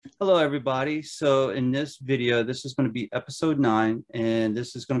Hello, everybody. So in this video, this is going to be episode 9, and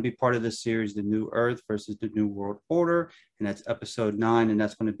this is going to be part of the series, The New Earth versus the New World Order. And that's episode 9, and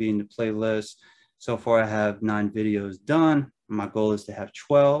that's going to be in the playlist. So far, I have 9 videos done. My goal is to have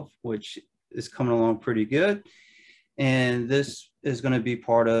 12, which is coming along pretty good. And this is going to be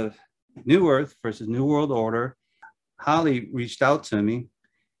part of New Earth versus New World Order. Holly reached out to me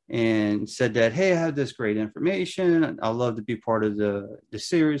and said that, hey, I have this great information. I'd love to be part of the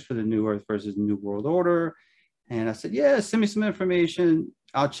series for the New Earth versus New World Order. And I said, yeah, send me some information.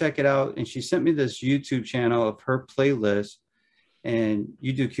 I'll check it out. And she sent me this YouTube channel of her playlist. And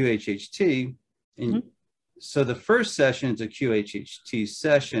you do QHHT. And so the first session is a QHHT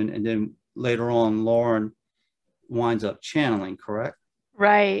session. And then later on, Lauren winds up channeling, correct?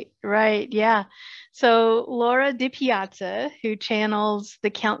 Right. Yeah. So Laura Di Piazza, who channels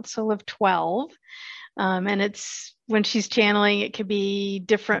the Council of 12, and it's when she's channeling, it could be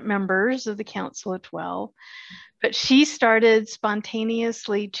different members of the Council of 12, but she started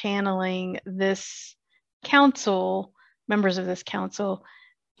spontaneously channeling this council, members of this council,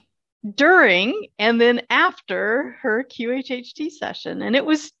 during and then after her QHHT session. And it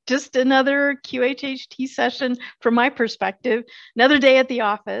was just another QHHT session from my perspective, another day at the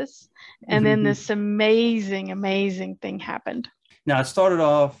office. And then this amazing thing happened. Now, it started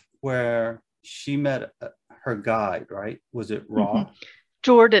off where she met her guide, right? Was it Ra?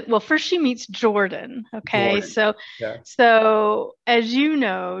 Jordan. Well, first she meets Jordan. Okay. Jordan. So as you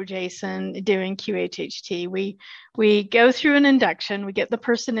know, Jason, doing QHHT, we go through an induction, we get the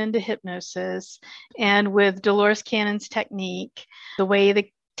person into hypnosis, and with Dolores Cannon's technique, the way the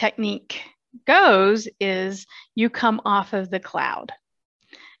technique goes is you come off of the cloud.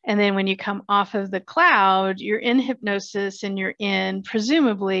 And then when you come off of the cloud, you're in hypnosis and you're in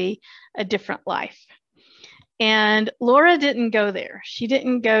presumably a different life. And Laura didn't go there. She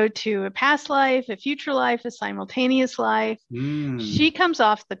didn't go to a past life, a future life, a simultaneous life. She comes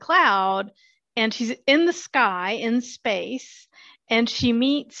off the cloud and she's in the sky, in space, and she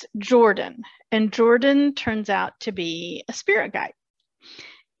meets Jordan. And Jordan turns out to be a spirit guide.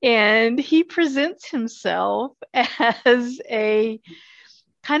 And he presents himself as a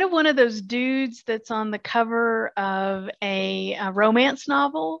kind of one of those dudes that's on the cover of a romance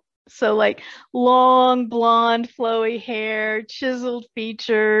novel. So like long, blonde, flowy hair, chiseled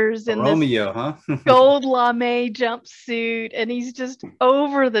features, and Romeo, gold lame jumpsuit. And he's just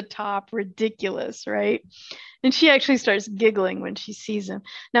over the top ridiculous, right? And she actually starts giggling when she sees him.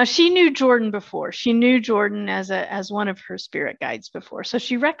 Now, she knew Jordan before. She knew Jordan as one of her spirit guides before. So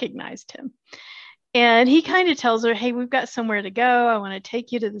she recognized him. And he kind of tells her, hey, we've got somewhere to go. I want to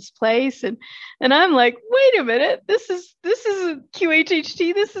take you to this place. And I'm like, wait a minute, this is a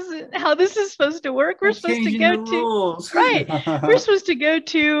QHHT. This isn't how this is supposed to work. We're supposed to go to right. We're supposed to go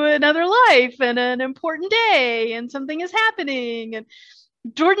to another life and an important day, and something is happening. And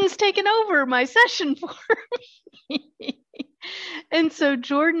Jordan's taken over my session for me. And so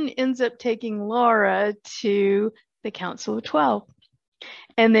Jordan ends up taking Laura to the Council of 12.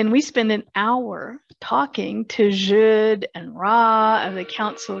 And then we spend an hour talking to Jude and Ra of the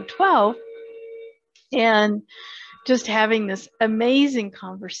Council of 12 and just having this amazing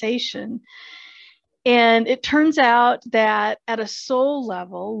conversation. And it turns out that at a soul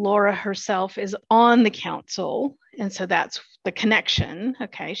level, Laura herself is on the council. And so that's the connection.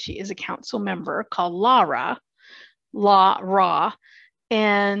 Okay. She is a council member called Ra,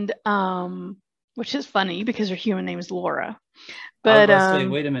 and which is funny because her human name is Laura. But I was say,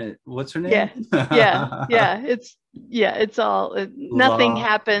 wait a minute, what's her name? It's all nothing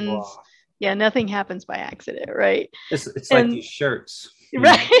happens. La. Yeah, nothing happens by accident, right? It's like these shirts,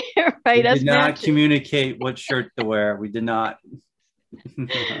 right? Right. We did not communicate what shirt to wear. We did not.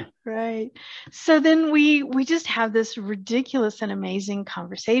 Right. So then we just have this ridiculous and amazing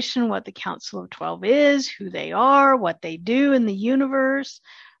conversation: what the Council of 12 is, who they are, what they do in the universe,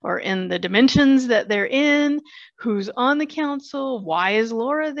 or in the dimensions that they're in, who's on the council, why is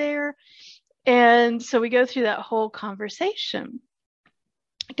Laura there? And so we go through that whole conversation,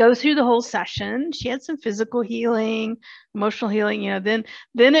 go through the whole session. She had some physical healing, emotional healing, then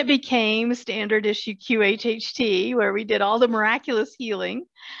it became standard issue QHHT, where we did all the miraculous healing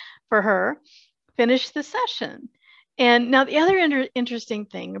for her, finished the session. And now the other interesting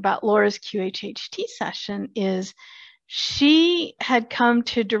thing about Laura's QHHT session is she had come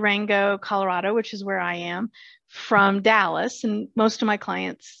to Durango, Colorado, which is where I am, from Dallas. And most of my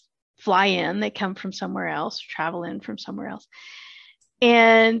clients fly in. They come from somewhere else, travel in from somewhere else.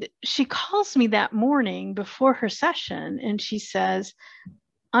 And she calls me that morning before her session, and she says,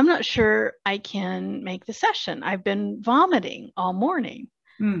 I'm not sure I can make the session. I've been vomiting all morning.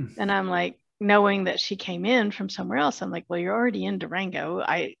 And I'm like, knowing that she came in from somewhere else, I'm like, well, you're already in Durango.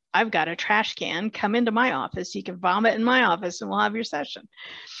 I've got a trash can. Come into my office. You can vomit in my office and we'll have your session.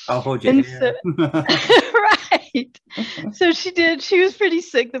 I'll hold your And hair. right. So she did. She was pretty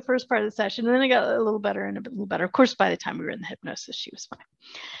sick the first part of the session. And then it got a little better and a little better. Of course, by the time we were in the hypnosis, she was fine.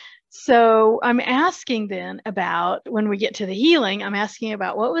 So I'm asking then about when we get to the healing, I'm asking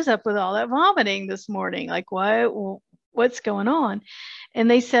about what was up with all that vomiting this morning? Like what's going on? And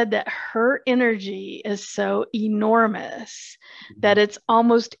they said that her energy is so enormous that it's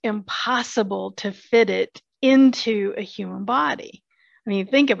almost impossible to fit it into a human body. I mean,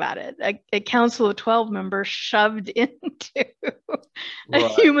 think about it. A Council of 12 member shoved into a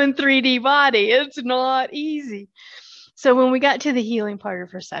human 3D body. It's not easy. So when we got to the healing part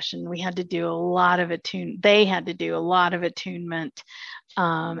of her session, we had to do a lot of They had to do a lot of attunement,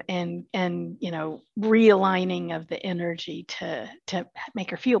 and realigning of the energy to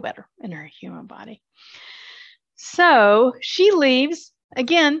make her feel better in her human body. So she leaves.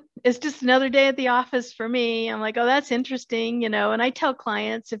 Again, it's just another day at the office for me. I'm like, oh, that's interesting, and I tell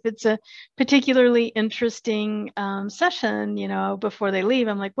clients if it's a particularly interesting session, before they leave,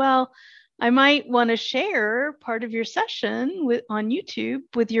 I'm like, well, I might want to share part of your session on YouTube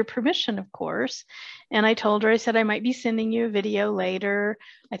with your permission, of course. And I told her, I said, I might be sending you a video later.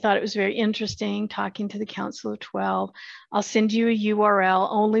 I thought it was very interesting talking to the Council of 12. I'll send you a URL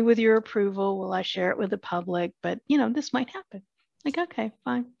only with your approval. Will I share it with the public? But, this might happen. Like, okay,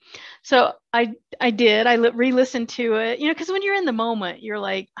 fine. So I did. I re-listened to it, because when you're in the moment, you're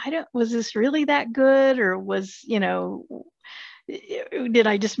like, was this really that good? Or was, did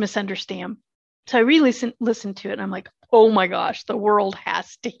I just misunderstand? So I listened to it and I'm like, oh my gosh, the world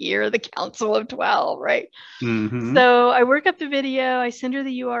has to hear the Council of 12, right? Mm-hmm. So I work up the video, I send her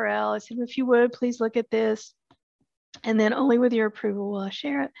the URL. I said, if you would, please look at this. And then only with your approval will I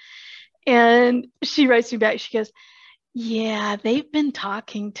share it. And she writes me back, she goes, yeah, they've been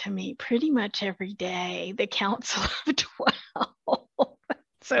talking to me pretty much every day, the Council of 12.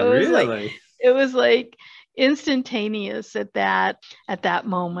 So it was like instantaneous at that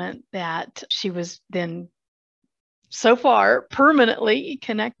moment that she was then so far permanently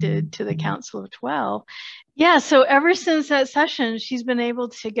connected to the Council of 12. Yeah, so ever since that session, she's been able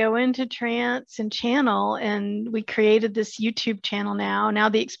to go into trance and channel, and we created this YouTube channel now. Now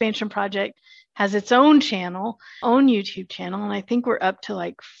the Expansion Project has its own YouTube channel, and I think we're up to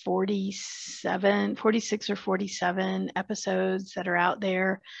like 46 or 47 episodes that are out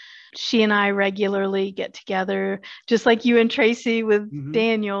there. She and I regularly get together, just like you and Tracy with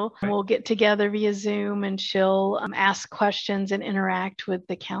Daniel. We'll get together via Zoom, and she'll ask questions and interact with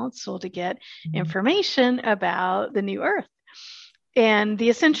the council to get information about the new Earth and the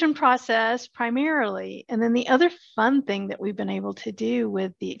ascension process primarily. And then the other fun thing that we've been able to do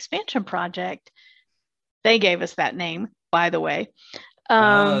with the Expansion Project, they gave us that name, by the way.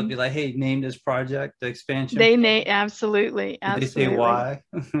 Be like, hey, name this project the Expansion. They name absolutely. Did they say why?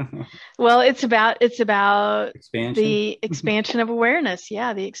 Well, it's about expansion? The expansion of awareness.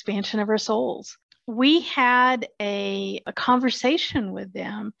 Yeah, the expansion of our souls. We had a conversation with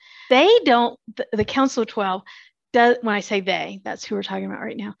them. They don't. The Council of 12 does. When I say they, that's who we're talking about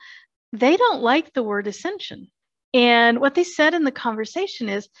right now. They don't like the word ascension. And what they said in the conversation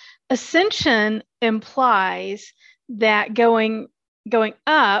is ascension implies that going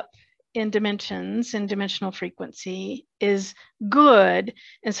up in dimensions and dimensional frequency is good,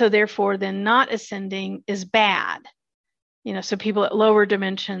 and so therefore then not ascending is bad. So people at lower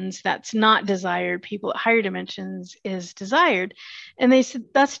dimensions, that's not desired. People at higher dimensions is desired. And they said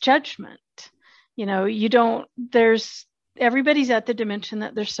that's judgment. Everybody's at the dimension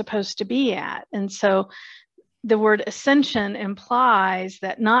that they're supposed to be at. And so the word ascension implies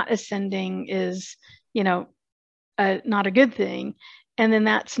that not ascending is, not a good thing. And then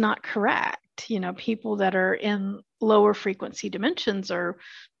that's not correct. People that are in lower frequency dimensions are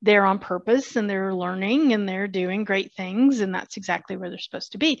there on purpose, and they're learning and they're doing great things, and that's exactly where they're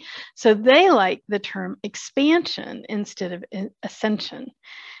supposed to be. So they like the term expansion instead of ascension,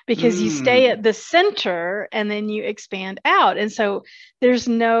 because you stay at the center and then you expand out. And so there's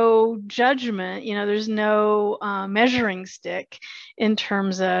no judgment, there's no measuring stick in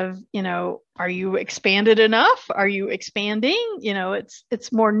terms of, are you expanded enough? Are you expanding?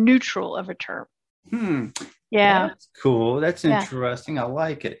 It's more neutral of a term. Yeah. That's cool. That's interesting. I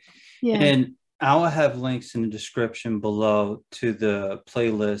like it. Yeah. And I'll have links in the description below to the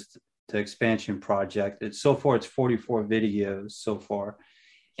playlist, the Expansion Project. It's 44 videos so far.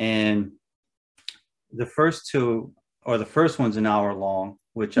 And the first one's an hour long,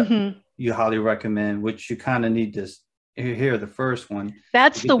 which you highly recommend, which you kind of need to here, the first one.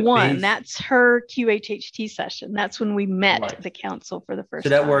 That's the one. Base. That's her QHHT session. That's when we met Right. the council for the first So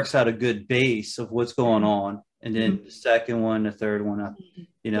that time. works out a good base of what's going on. And then the second one, the third one,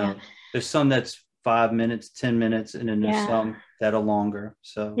 there's some that's 5 minutes, 10 minutes, and then there's some that are longer.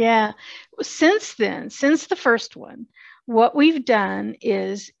 So since then, since the first one, what we've done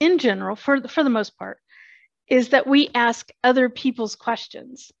is, in general, for the most part, is that we ask other people's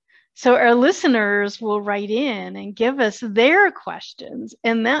questions. So our listeners will write in and give us their questions.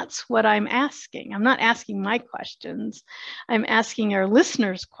 And that's what I'm asking. I'm not asking my questions. I'm asking our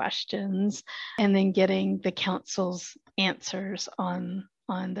listeners' questions and then getting the council's answers on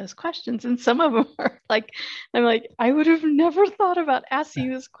those questions. And some of them are like, I'm like, I would have never thought about asking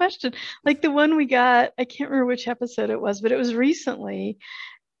this question. Like the one we got, I can't remember which episode it was, but it was recently.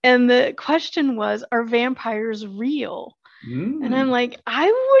 And the question was, are vampires real? And I'm like,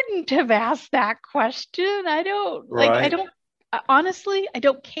 I wouldn't have asked that question. Honestly, I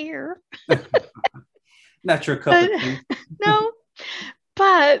don't care. Not your cup of tea. No,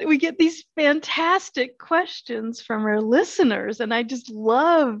 but we get these fantastic questions from our listeners. And I just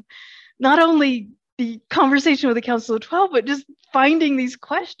love not only the conversation with the Council of 12, but just finding these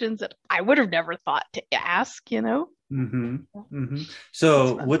questions that I would have never thought to ask,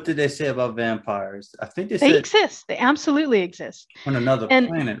 So what did they say about vampires? I think they exist. They absolutely exist on another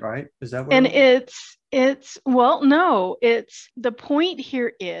planet, right? Is that what? And it's no, it's the point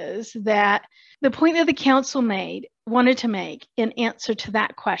here is that the point that the council wanted to make in answer to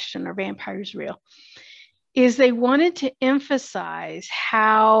that question, are vampires real, is they wanted to emphasize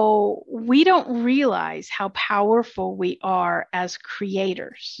how we don't realize how powerful we are as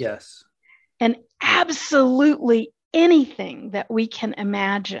creators. Yes. And absolutely anything that we can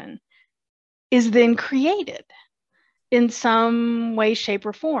imagine is then created in some way, shape,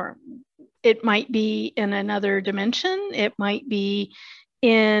 or form. It might be in another dimension. It might be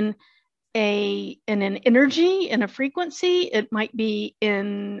in an energy, in a frequency. It might be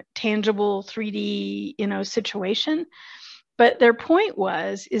in tangible 3D, situation. But their point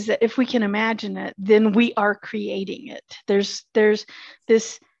is that if we can imagine it, then we are creating it. There's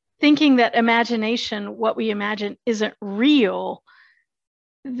this thinking that imagination, what we imagine, isn't real.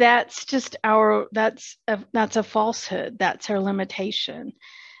 That's just that's a falsehood. That's our limitation.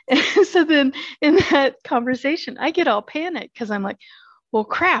 And so then in that conversation, I get all panicked because I'm like, well,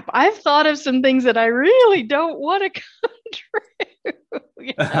 crap, I've thought of some things that I really don't want to come true.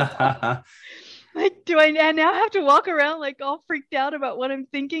 Like, do I now have to walk around like all freaked out about what I'm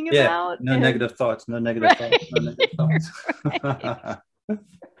thinking about? Negative thoughts, no negative thoughts, no negative thoughts.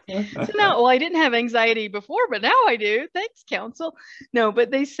 So now, I didn't have anxiety before, but now I do. Thanks, council. No, but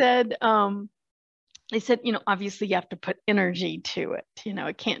they said, obviously you have to put energy to it.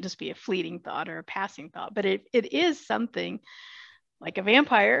 It can't just be a fleeting thought or a passing thought, but it is something like a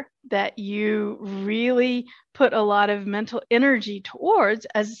vampire that you really put a lot of mental energy towards,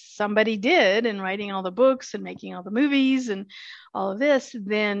 as somebody did in writing all the books and making all the movies and all of this,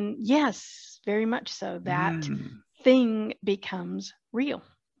 then yes, very much so, that thing becomes real.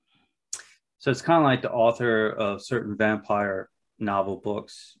 So it's kind of like the author of certain vampire novel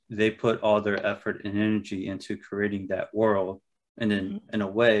books. They put all their effort and energy into creating that world. And then in a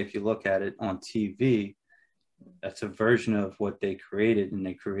way, if you look at it on TV, that's a version of what they created, and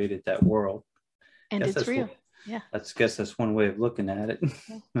they created that world. And it's real. I guess that's one way of looking at it.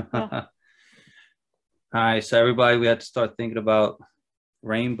 Yeah. All right. So everybody, we have to start thinking about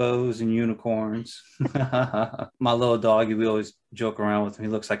rainbows and unicorns. My little doggy, we always joke around with him.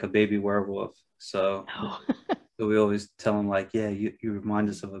 He looks like a baby werewolf. So, so we always tell him like, yeah, you remind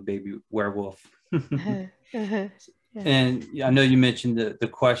us of a baby werewolf. And I know you mentioned the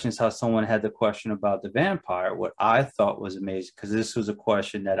questions, how someone had the question about the vampire. What I thought was amazing, because this was a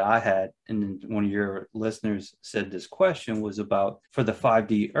question that I had, and one of your listeners said this question was about, for the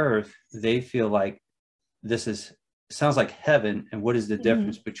 5D Earth, they feel like this sounds like heaven, and what is the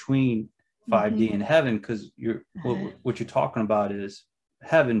difference between 5D and heaven? Because what you're talking about is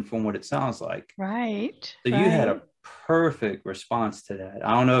heaven from what it sounds like. Right. So you had a perfect response to that.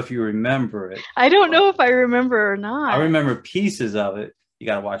 I don't know if you remember it. I don't know if I remember or not. I remember pieces of it. You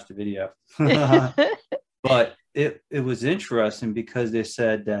got to watch the video. But it was interesting because they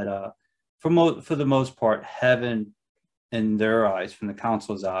said that for the most part, heaven in their eyes, from the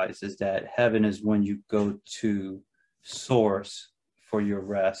council's eyes, is that heaven is when you go to source for your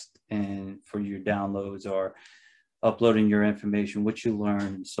rest and for your downloads or uploading your information, what you learn,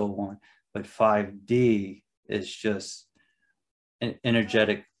 and so on. But 5D is just an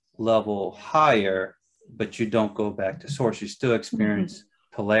energetic level higher, but you don't go back to source. You still experience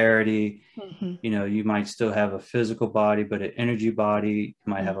polarity. Mhm. You know, you might still have a physical body, but an energy body. You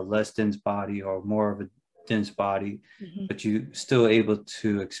might have a less dense body or more of a dense body, Mhm. but you still able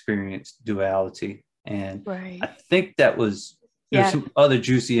to experience duality. And I Right. think that was, there's Yeah. some other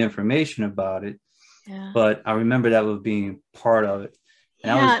juicy information about it, Yeah. but I remember that was being part of it.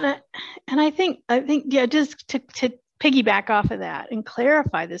 And I Yeah, was, and I think yeah, just to piggyback off of that and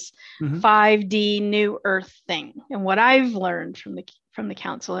clarify this mhm. 5D new earth thing and what I've learned from the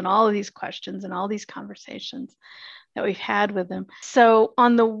council and all of these questions and all these conversations that we've had with them. So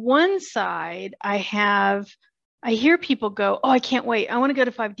on the one side, I hear people go, "Oh, I can't wait. I want to go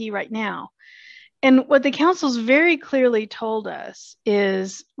to 5D right now." And what the council's very clearly told us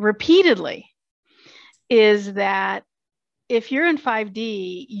is repeatedly is that if you're in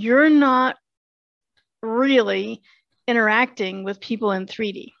 5D, you're not really interacting with people in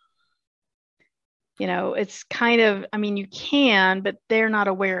 3D. You know, it's kind of, I mean, you can, but they're not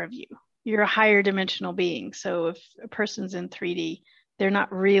aware of you. You're a higher dimensional being. So if a person's in 3D, they're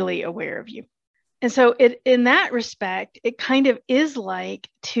not really aware of you. And so in that respect, it kind of is like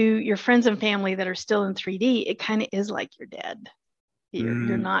to your friends and family that are still in 3D, it kind of is like you're dead.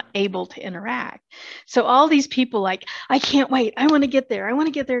 You're not able to interact. So all these people like, I can't wait. I want to get there. I want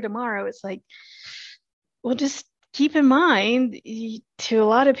to get there tomorrow. It's like, well, just keep in mind to a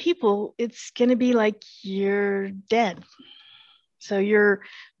lot of people, it's going to be like you're dead. So you're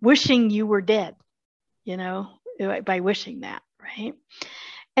wishing you were dead, you know, by wishing that, right?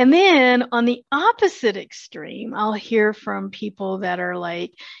 And then on the opposite extreme, I'll hear from people that are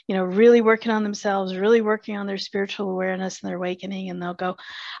like, you know, really working on themselves, really working on their spiritual awareness and their awakening. And they'll go,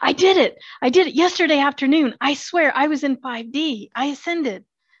 I did it. I did it yesterday afternoon. I swear I was in 5D. I ascended.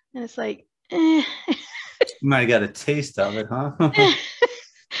 And it's like, eh. You might have got a taste of it, huh?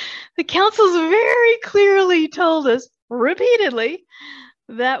 The council's very clearly told us repeatedly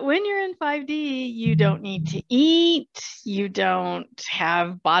that when you're in 5D, you don't need to eat, you don't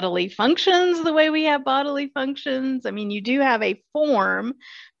have bodily functions the way we have bodily functions. I mean, you do have a form,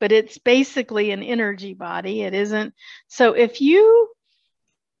 but it's basically an energy body. It isn't. So if you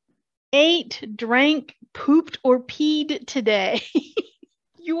ate, drank, pooped, or peed today,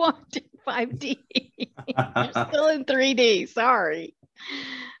 you aren't in 5D. You're still in 3D. Sorry.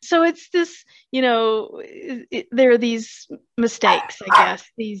 So it's this, you know, there are these mistakes, I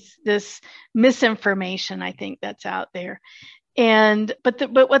guess, this misinformation, I think, that's out there. And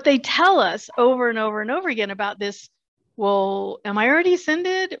but what they tell us over and over and over again about this, well, am I already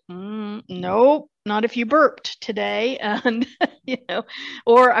ascended? Nope, not if you burped today. And, you know,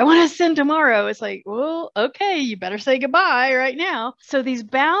 or I want to ascend tomorrow. It's like, well, okay, you better say goodbye right now. So these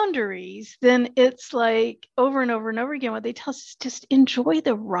boundaries, then it's like over and over and over again, what they tell us is just enjoy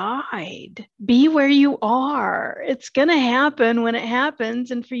the ride. Be where you are. It's going to happen when it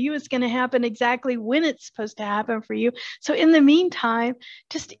happens. And for you, it's going to happen exactly when it's supposed to happen for you. So in the meantime,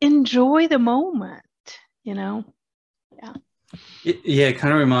 just enjoy the moment, you know? Yeah. It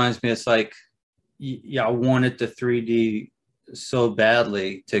kind of reminds me, it's like, yeah, I wanted the 3D so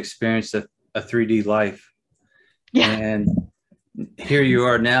badly to experience a 3D life. Yeah. And here you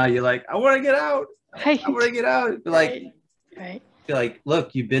are now, you're like, I want to get out. Right. I want to get out. Like, right. You're like,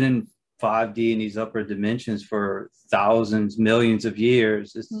 look, you've been in 5D in these upper dimensions for thousands, millions of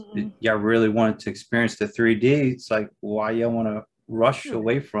years. Y'all really wanted to experience the 3D. It's like, why y'all want to rush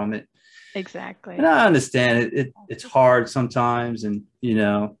away from it? Exactly. And I understand it's hard sometimes, and you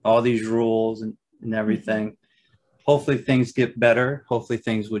know, all these rules and everything. Hopefully things get better. Hopefully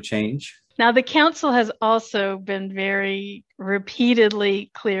things will change. Now the council has also been very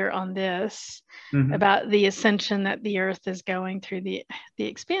repeatedly clear on this about the ascension that the earth is going through, the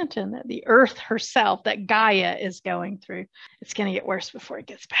expansion that the earth herself, that Gaia is going through. It's going to get worse before it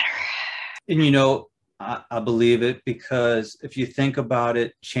gets better. And you know, I believe it, because if you think about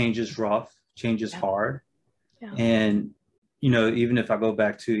it, change is rough, change is hard. Yeah. And, you know, even if I go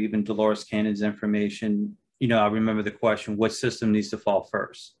back to even Dolores Cannon's information, you know, I remember the question, what system needs to fall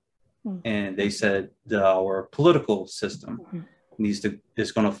first? And they said our political system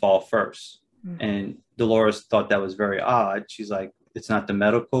is going to fall first. And Dolores thought that was very odd. She's like, it's not the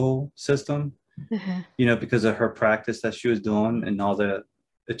medical system, you know, because of her practice that she was doing and all the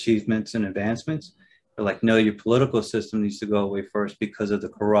achievements and advancements. They're like, no, your political system needs to go away first because of the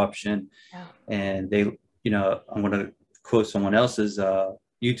corruption. Yeah. And they, you know, I'm going to quote someone else's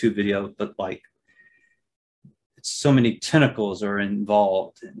YouTube video, but like, so many tentacles are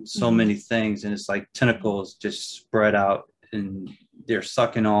involved and so many things. And it's like tentacles just spread out and they're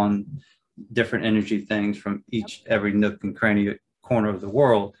sucking on different energy things from every nook and cranny corner of the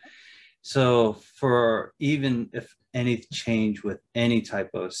world. So for even if any change with any type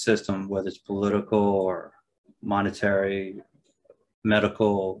of system, whether it's political or monetary,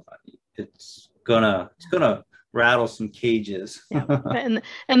 medical, it's gonna rattle some cages. Yeah.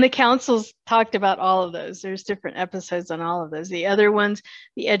 And the councils talked about all of those. There's different episodes on all of those. The other ones,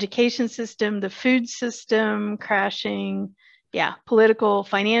 the education system, the food system crashing, yeah, political,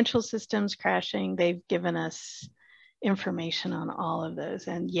 financial systems crashing. They've given us information on all of those.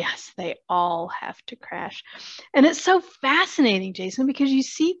 And yes, they all have to crash. And it's so fascinating, Jason, because you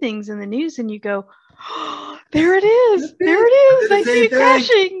see things in the news and you go, oh, there it is. There it is. I see it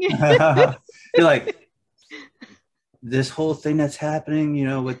crashing. You're like, this whole thing that's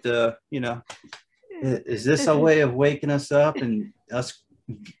happening, with the, is this a way of waking us up and us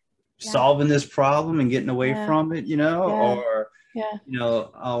solving this problem and getting away from it, or,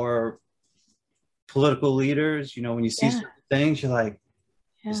 our political leaders, when you see certain things, you're like,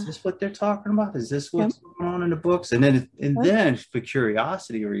 is this what they're talking about? Is this what's going on in the books? And then for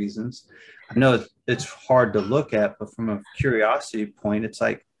curiosity reasons, I know it's hard to look at, but from a curiosity point, it's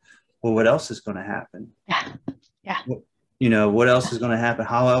like, well, what else is going to happen? Yeah. What else is going to happen?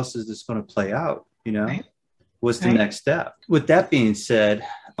 How else is this going to play out? Right. What's the next step? With that being said,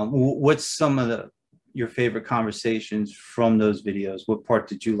 what's some of your favorite conversations from those videos? What part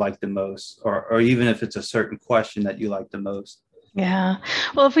did you like the most? Or even if it's a certain question that you like the most? Yeah.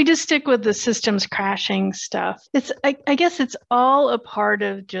 Well, if we just stick with the systems crashing stuff, I guess it's all a part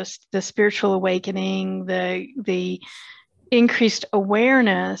of just the spiritual awakening, the increased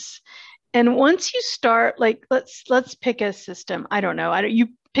awareness. And once you start, like, let's pick a system. I don't know. You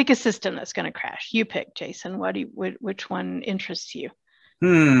pick a system that's going to crash. You pick, Jason. Which one interests you?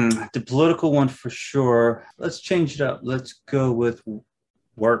 The political one for sure. Let's change it up. Let's go with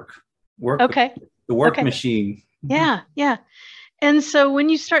work. Okay. The work machine. Yeah. And so when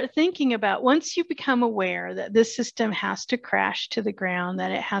you start thinking about, once you become aware that this system has to crash to the ground,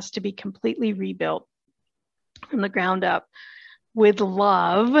 that it has to be completely rebuilt from the ground up with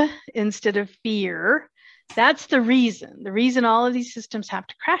love instead of fear, that's the reason. The reason all of these systems have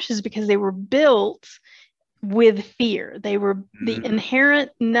to crash is because they were built with fear. They were the inherent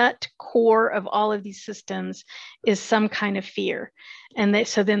nut core of all of these systems is some kind of fear. And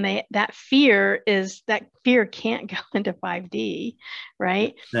that fear can't go into 5D,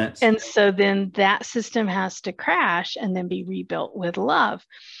 right? And so then that system has to crash and then be rebuilt with love.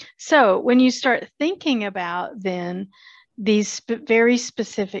 So when you start thinking about then these very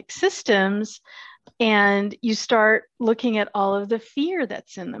specific systems, and you start looking at all of the fear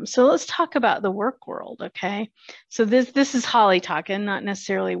that's in them. So let's talk about the work world, okay? So this is Holly talking, not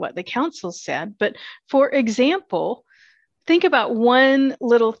necessarily what the council said, but for example, think about one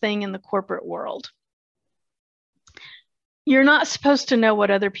little thing in the corporate world. You're not supposed to know what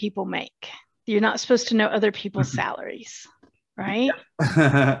other people make. You're not supposed to know other people's salaries, right?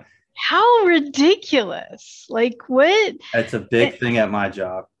 How ridiculous. Like what? That's a big thing at my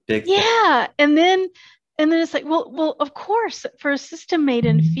job. Yeah. And then it's like, well, of course, for a system made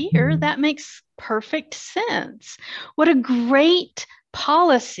in fear, that makes perfect sense. What a great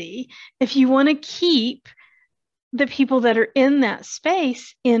policy if you want to keep the people that are in that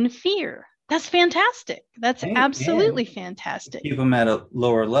space in fear. That's fantastic. That's absolutely fantastic. Keep them at a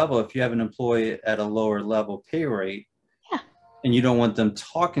lower level. If you have an employee at a lower level pay rate, and you don't want them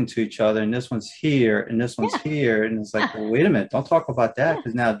talking to each other, and this one's here and this one's here, and it's like, well, wait a minute, don't talk about that,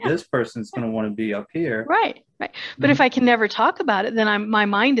 because now this person's going to want to be up here. Right. But if I can never talk about it, then my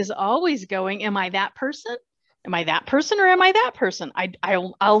mind is always going, am I that person? Am I that person or am I that person?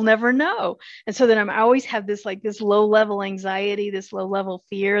 I'll never know. And so then I always have this low level anxiety, this low level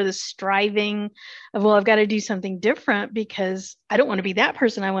fear, this striving of, well, I've got to do something different because I don't want to be that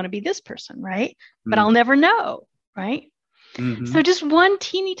person. I want to be this person. Right. But I'll never know. Right. So just one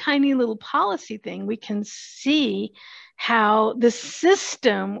teeny tiny little policy thing, we can see how the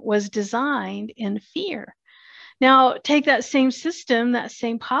system was designed in fear. Now take that same system, that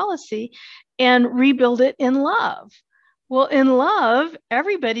same policy, and rebuild it in love. Well, in love,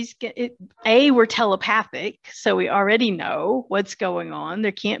 we're telepathic, so we already know what's going on.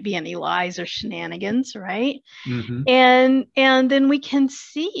 There can't be any lies or shenanigans, right? And then we can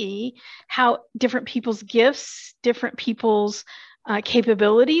see how different people's gifts, different people's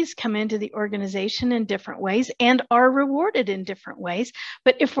capabilities come into the organization in different ways and are rewarded in different ways.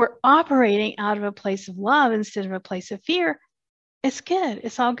 But if we're operating out of a place of love instead of a place of fear, it's good.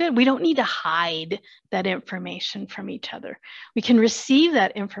 It's all good. We don't need to hide that information from each other. We can receive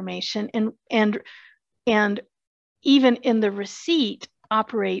that information and even in the receipt,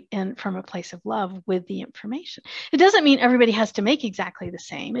 operate from a place of love with the information. It doesn't mean everybody has to make exactly the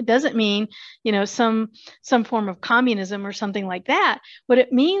same. It doesn't mean, some form of communism or something like that. What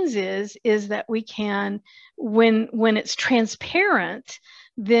it means is that we can, when it's transparent,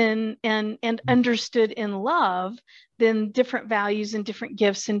 then and understood in love, then different values and different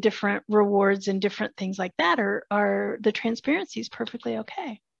gifts and different rewards and different things like that are the transparency is perfectly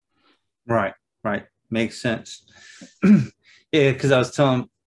okay. Right. Makes sense. Yeah, because I was telling,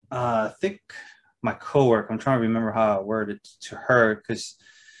 I think my coworker, I'm trying to remember how I worded it to her, because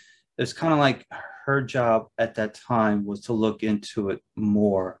it's kind of like her job at that time was to look into it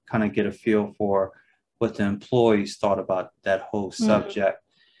more, kind of get a feel for what the employees thought about that whole subject.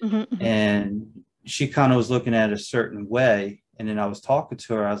 Mm-hmm. And she kind of was looking at it a certain way. And then I was talking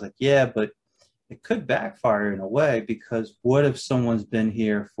to her. I was like, yeah, but it could backfire in a way, because what if someone's been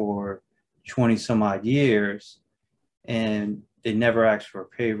here for 20 some odd years and they never asked for a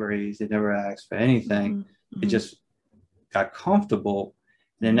pay raise, they never asked for anything, Mm-hmm. they just got comfortable.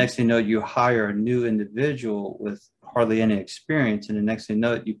 And the next thing you know, you hire a new individual with hardly any experience. And the next thing you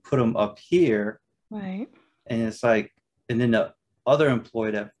know, you put them up here. Right. And it's like, and then the other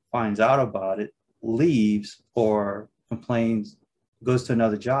employee that finds out about it leaves or complains, goes to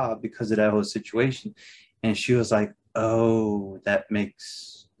another job because of that whole situation. And she was like, oh, that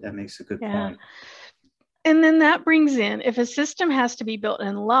makes a good point. And then that brings in, if a system has to be built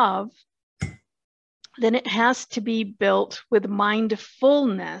in love, then it has to be built with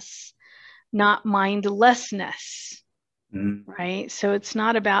mindfulness, not mindlessness. Right? So it's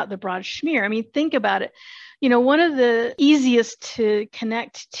not about the broad schmear. I mean, think about it. One of the easiest to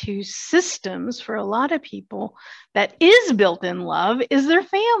connect to systems for a lot of people that is built in love is their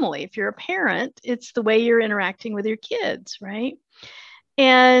family. If you're a parent, it's the way you're interacting with your kids, right?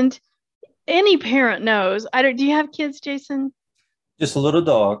 And any parent knows. Do you have kids, Jason? Just a little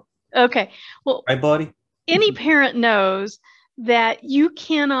dog. Okay. Well, right, buddy? Any parent knows that you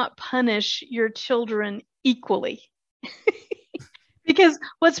cannot punish your children equally. Because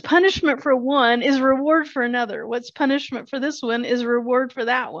what's punishment for one is reward for another. What's punishment for this one is reward for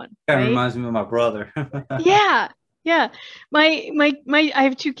that one. Kind of reminds me of my brother. Yeah. I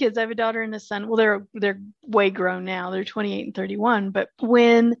have two kids. I have a daughter and a son. Well, they're way grown now. They're 28 and 31. But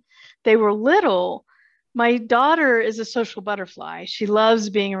when they were little, my daughter is a social butterfly. She loves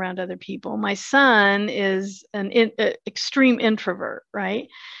being around other people. My son is an extreme introvert, right?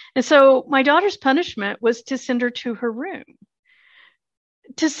 And so my daughter's punishment was to send her to her room.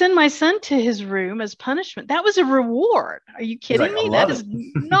 To send my son to his room as punishment, that was a reward. Are you kidding me? That is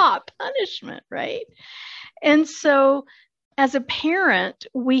not punishment, right? And so as a parent,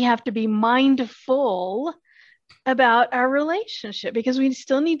 we have to be mindful about our relationship, because we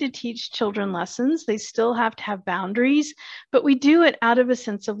still need to teach children lessons. They still have to have boundaries, but we do it out of a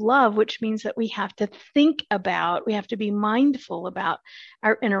sense of love, which means that we have to we have to be mindful about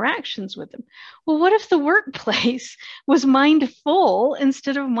our interactions with them. Well, what if the workplace was mindful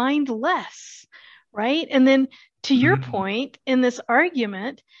instead of mindless, right? And then to your point in this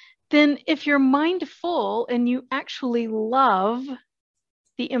argument, then if you're mindful and you actually love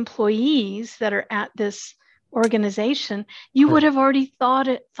the employees that are at this organization, you would have already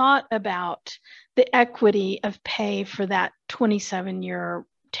thought about the equity of pay for that 27-year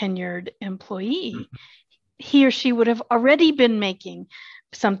tenured employee. He or she would have already been making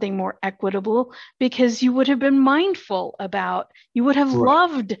something more equitable, because you would have been mindful about, you would have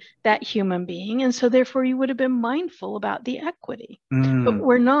loved that human being, and so therefore you would have been mindful about the equity. But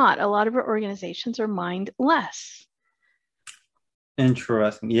we're not. A lot of our organizations are mindless.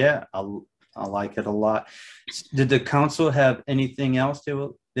 Interesting. Yeah, I like it a lot. Did the council have anything else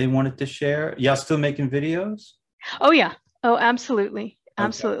they wanted to share? Y'all still making videos? Oh yeah. Oh, absolutely.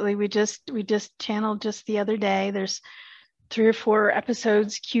 Absolutely. Okay. We just channeled just the other day. There's 3 or 4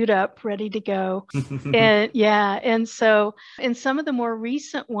 episodes queued up, ready to go. And so in some of the more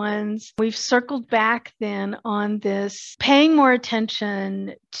recent ones, we've circled back then on this, paying more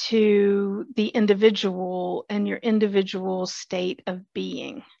attention to the individual and your individual state of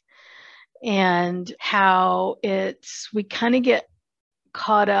being, and how we kind of get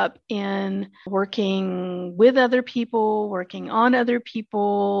caught up in working with other people, working on other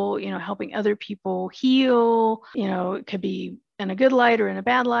people, helping other people heal. It could be in a good light or in a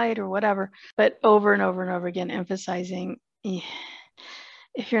bad light or whatever, but over and over and over again, emphasizing, if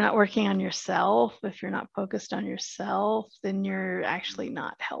you're not working on yourself, if you're not focused on yourself, then you're actually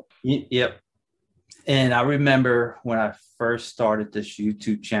not helping. Yep. And I remember when I first started this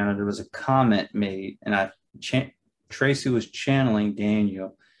YouTube channel, there was a comment made, and Tracy was channeling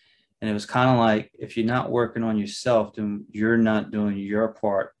Daniel, And it was kind of like, if you're not working on yourself, then you're not doing your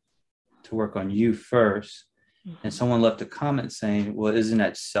part to work on you first. And someone left a comment saying, well, isn't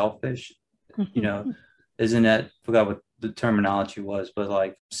that selfish? You know, isn't that, forgot what the terminology was, but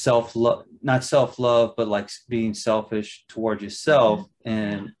like self-love, not self-love, but like being selfish toward yourself.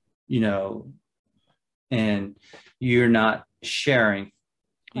 And, you know, and you're not sharing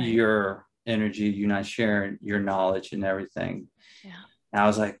your energy, you're not sharing your knowledge and everything. Yeah. And I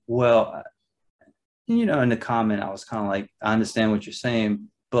was like, well, you know, in the comment, I was kind of like, I understand what you're saying,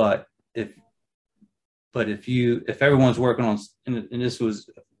 but if everyone's working on, and this was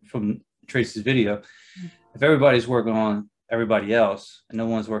from Tracy's video, if everybody's working on everybody else and no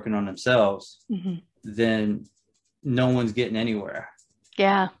one's working on themselves, then no one's getting anywhere.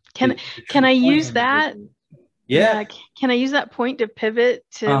 Yeah. Can I use that? Yeah. Can I use that point to pivot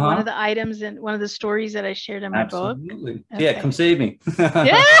to one of the items in one of the stories that I shared in my book? Absolutely. Okay. Yeah, come save me.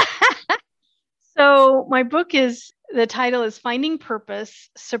 Yeah. So my book the title is Finding Purpose,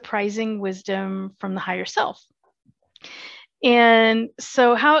 Surprising Wisdom from the Higher Self. And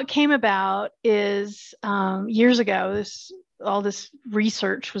so how it came about is years ago, all this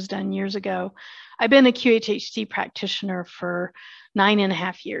research was done years ago. I've been a QHHT practitioner for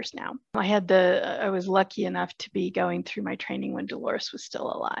 9.5 years now. I was lucky enough to be going through my training when Dolores was still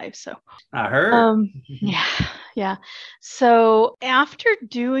alive. So I heard. Yeah. So after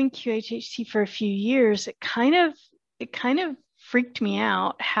doing QHHT for a few years, it kind of freaked me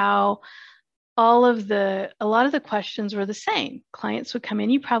out how a lot of the questions were the same. Clients would come in.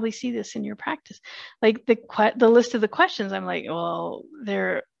 You probably see this in your practice, like the list of the questions. I'm like, well,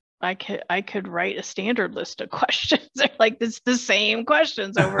 I could write a standard list of questions. They're like, it's the same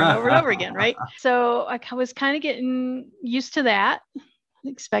questions over and over and over again, right? So I was kind of getting used to that,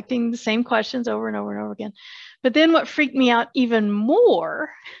 expecting the same questions over and over and over again. But then what freaked me out even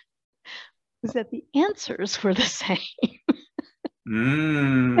more was that the answers were the same.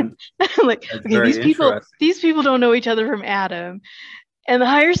 Like, okay, these people don't know each other from Adam. And the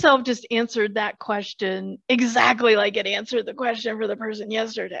higher self just answered that question exactly like it answered the question for the person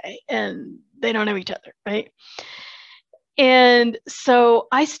yesterday. And they don't know each other, right? And so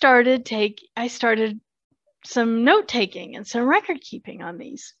I started some note taking and some record keeping on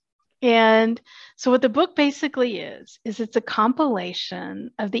these. And so what the book basically is it's a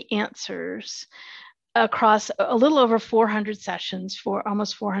compilation of the answers across a little over 400 sessions, for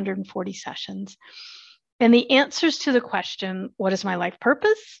almost 440 sessions. And the answers to the question, what is my life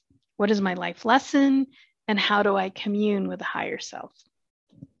purpose? What is my life lesson? And how do I commune with the higher self?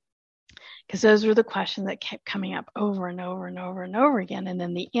 Because those were the questions that kept coming up over and over and over and over again. And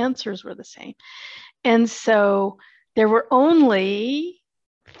then the answers were the same. And so there were only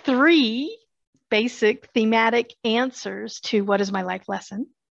 3 basic thematic answers to what is my life lesson.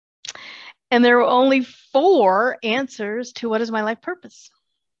 And there were only 4 answers to what is my life purpose.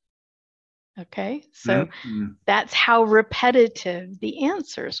 Okay, so that's how repetitive the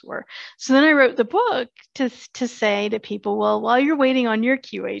answers were. So then I wrote the book to say to people, well, while you're waiting on your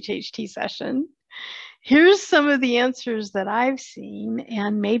QHHT session, here's some of the answers that I've seen,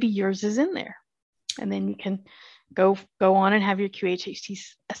 and maybe yours is in there. And then you can go on and have your QHHT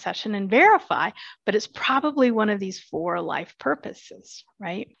session and verify, but it's probably one of these 4 life purposes,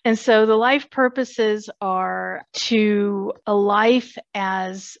 right? And so the life purposes are to a life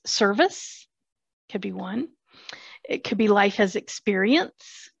as service, could be one. It could be life as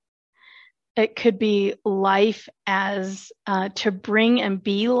experience. It could be life as to bring and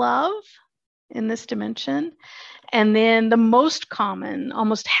be love in this dimension. And then the most common,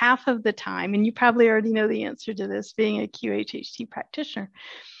 almost half of the time, and you probably already know the answer to this being a QHHT practitioner,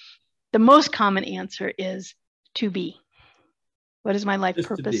 the most common answer is to be. What is my life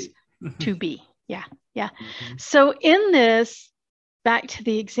purpose? To be. Yeah. So in this, back to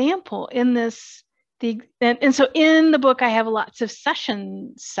the example, and so in the book, I have lots of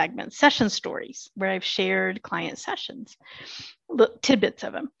session segments, session stories where I've shared client sessions, tidbits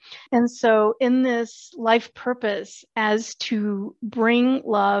of them. And so in this life purpose as to bring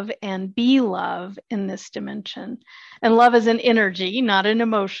love and be love in this dimension, and love is an energy, not an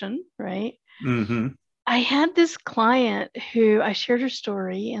emotion, right? I had this client who I shared her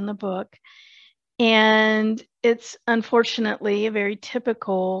story in the book, and it's unfortunately a very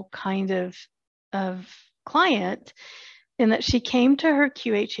typical kind of client in that she came to her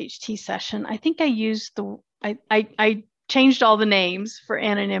QHHT session. I think I used I changed all the names for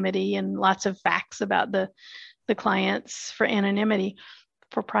anonymity and lots of facts about the clients for anonymity,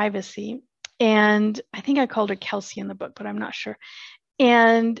 for privacy. And I think I called her Kelsey in the book, but I'm not sure.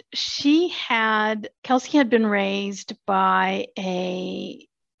 And Kelsey had been raised by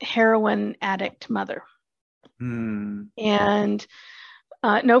heroin addict mother. Hmm. And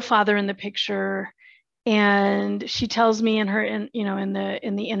no father in the picture. And she tells me in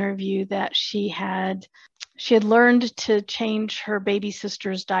the interview that she had learned to change her baby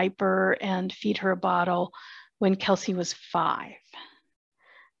sister's diaper and feed her a bottle when Kelsey was 5.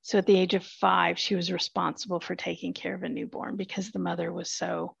 So at the age of 5, she was responsible for taking care of a newborn because the mother was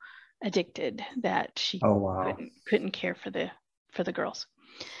so addicted that she Oh, wow. couldn't care for the girls.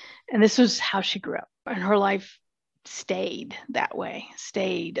 And this was how she grew up. And her life stayed that way,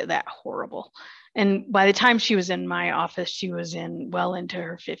 stayed that horrible. And by the time she was in my office, she was well into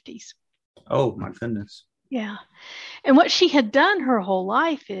her 50s. Oh, my goodness. Yeah. And what she had done her whole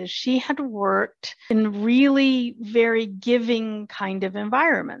life is she had worked in really very giving kind of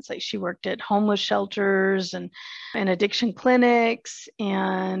environments. Like she worked at homeless shelters and addiction clinics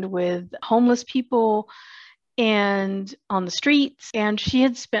and with homeless people and on the streets. And she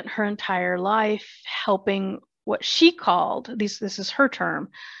had spent her entire life helping what she called, this is her term,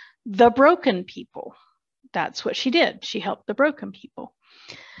 the broken people. That's what she did. She helped the broken people.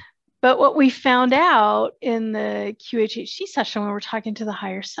 But what we found out in the QHHT session when we're talking to the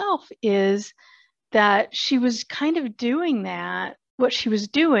higher self is that she was kind of doing that, what she was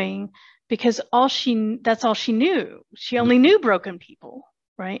doing, because that's all she knew. She only knew broken people,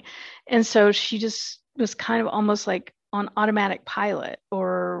 right? And so she just was kind of almost like on automatic pilot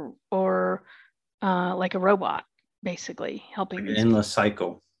or like a robot, basically helping Like an endless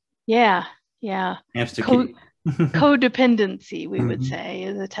cycle. Yeah. Hamster kitty. Codependency, we would say,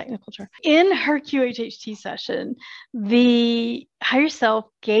 is a technical term. In her QHHT session, the higher self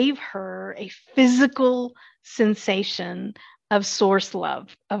gave her a physical sensation of source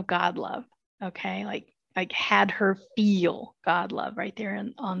love, of God love. Okay, like had her feel God love right there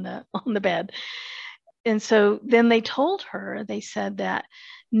on the bed. And so then they told her, they said that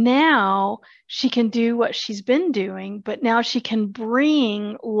now she can do what she's been doing, but now she can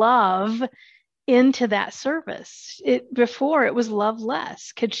bring love into that service. Before it was love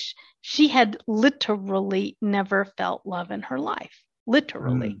less, because she had literally never felt love in her life,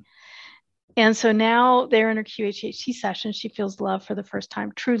 literally. And so now they're in her QHHT session. She feels love for the first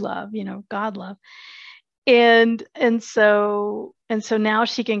time, true love, God love. And so now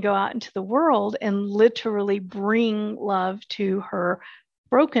she can go out into the world and literally bring love to her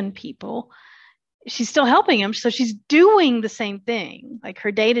broken people. She's still helping them, so she's doing the same thing. Like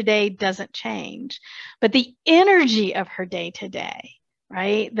her day-to-day doesn't change, but the energy of her day-to-day,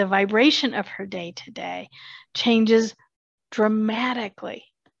 right? The vibration of her day-to-day changes dramatically.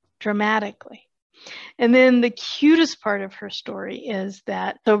 And then the cutest part of her story is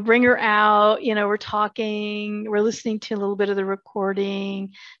that, so bring her out, we're talking, we're listening to a little bit of the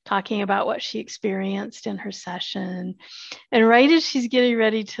recording, talking about what she experienced in her session. And right as she's getting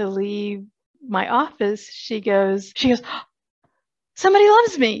ready to leave my office, she goes, somebody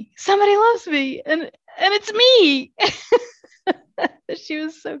loves me, and it's me. She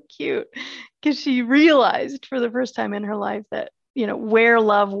was so cute because she realized for the first time in her life that where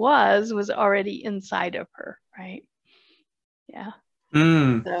love was already inside of her, right? Yeah.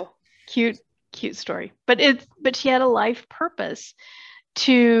 So cute story. But she had a life purpose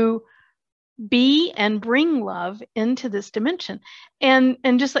to be and bring love into this dimension. And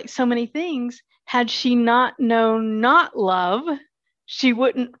just like so many things, had she not known not love, she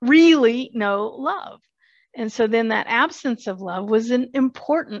wouldn't really know love. And so then that absence of love was an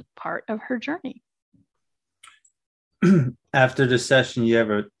important part of her journey. After the session, you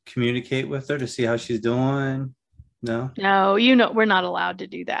ever communicate with her to see how she's doing? No, we're not allowed to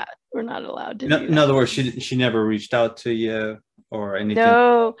do that. We're not allowed to do that. In other words, she never reached out to you or anything?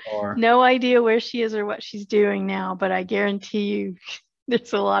 No idea where she is or what she's doing now, but I guarantee you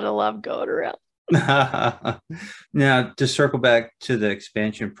there's a lot of love going around. Now, to circle back to the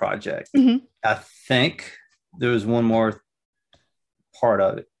expansion project, I think there was one more part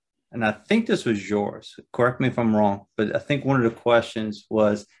of it. And I think this was yours. Correct me if I'm wrong, but I think one of the questions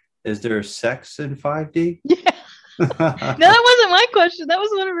was, is there sex in 5D? Yeah. No, that wasn't my question. That was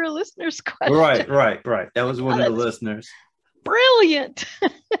one of our listeners' questions. Right. That was one of the listeners. Brilliant.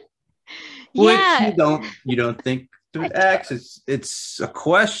 Yeah. You don't think to ask. It's a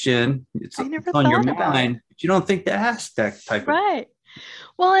question. It's on your mind, but you don't think to ask that type of. Right.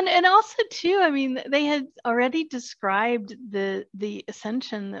 Well, and also too, I mean, they had already described the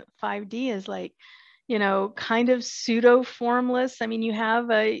ascension that 5D is like, kind of pseudo formless. I mean, you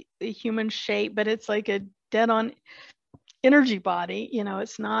have a human shape, but it's like a dead on energy body.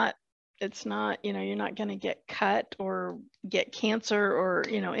 It's not It's not, you're not going to get cut or get cancer or,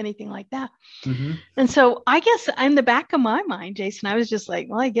 anything like that. Mm-hmm. And so I guess in the back of my mind, Jason, I was just like,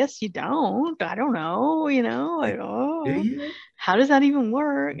 well, I guess you don't. I don't know, I don't Do know. you? How does that even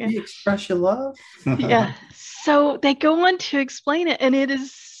work? Do you express your love? Yeah. So they go on to explain it, and it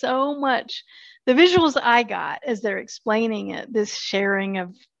is so much. The visuals I got as they're explaining it, this sharing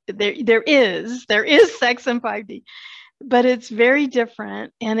of there is sex in 5D, but it's very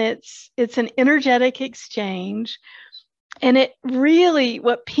different, and it's an energetic exchange. And it really,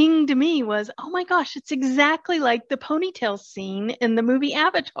 what pinged me was, oh my gosh, it's exactly like the ponytail scene in the movie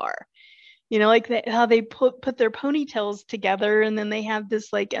Avatar. Like how they put their ponytails together, and then they have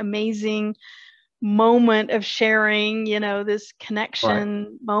this like amazing moment of sharing, this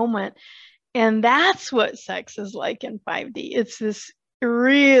connection moment. And that's what sex is like in 5D. It's this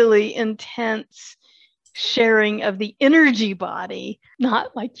really intense sharing of the energy body,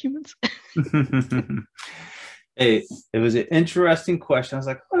 not like humans. Hey, it was an interesting question. I was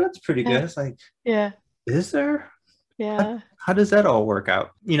like, oh, that's pretty good. It's like, yeah. Is there? Yeah. How does that all work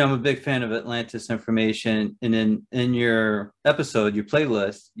out? I'm a big fan of Atlantis information. And in your episode, your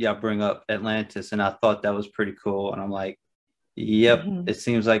playlist, bring up Atlantis. And I thought that was pretty cool. And I'm like, yep, It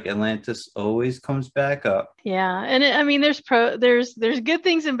seems like Atlantis always comes back up. Yeah. And there's good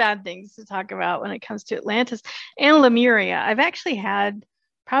things and bad things to talk about when it comes to Atlantis and Lemuria. I've actually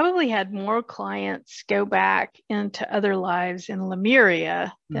probably had more clients go back into other lives in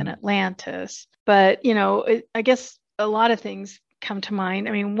Lemuria than Atlantis. But, I guess a lot of things come to mind.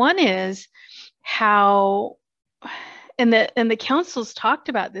 One is how, and the councils talked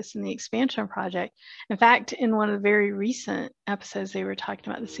about this in the expansion project. In fact, in one of the very recent episodes, they were talking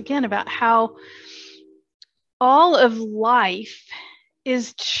about this again, about how all of life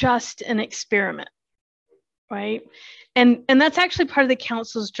is just an experiment, right? And that's actually part of the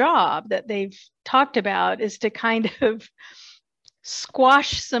council's job that they've talked about, is to kind of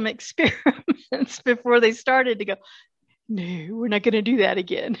squash some experiments before they started to go, no, we're not going to do that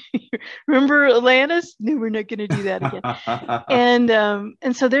again. Remember Atlantis? No, we're not going to do that again.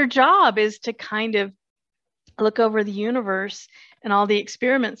 And so their job is to kind of look over the universe and all the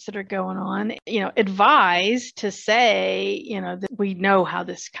experiments that are going on, advise to say, that we know how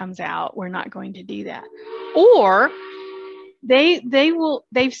this comes out. We're not going to do that. Or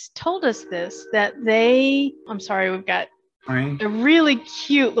they've told us this, that I'm sorry, we've got a really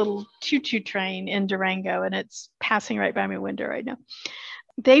cute little choo-choo train in Durango, and it's passing right by my window right now.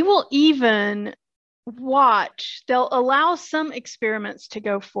 They will even they'll allow some experiments to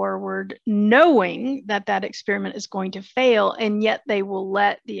go forward knowing that experiment is going to fail, and yet they will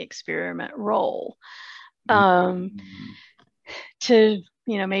let the experiment roll. To,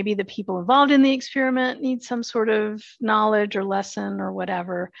 maybe the people involved in the experiment need some sort of knowledge or lesson or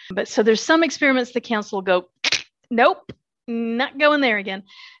whatever. But so there's some experiments the council will go, nope, not going there again.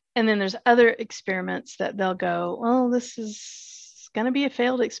 And then there's other experiments that they'll go, well, this is going to be a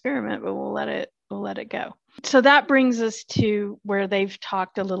failed experiment, but we'll let it go. So that brings us to where they've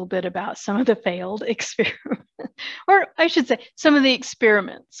talked a little bit about some of the failed experiments, or I should say some of the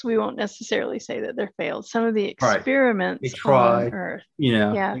experiments. We won't necessarily say that they're failed. Some of the experiments on Earth.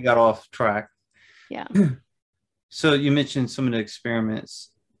 They got off track. Yeah. So you mentioned some of the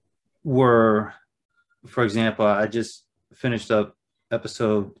experiments were, for example, I just finished up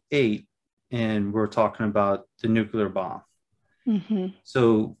episode 8, and we're talking about the nuclear bomb. Mm-hmm.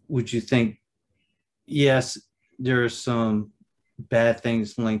 So would you think, yes, there are some bad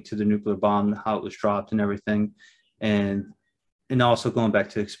things linked to the nuclear bomb, how it was dropped and everything, and also going back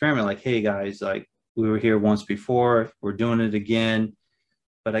to the experiment, like, hey guys, like, we were here once before, we're doing it again.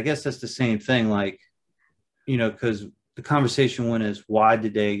 But I guess that's the same thing, like, because the conversation went is, why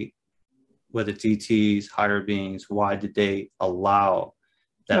did they, whether it's ETs, higher beings, why did they allow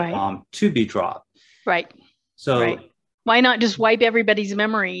that bomb to be dropped? Right. So why not just wipe everybody's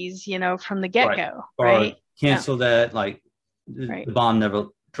memories, from the get-go, right? Or cancel that, like, the bomb never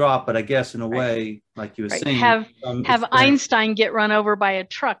dropped. But I guess in a way, like you were saying, have Einstein get run over by a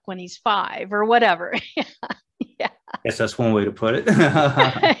truck when he's 5 or whatever. Yeah. I guess that's one way to put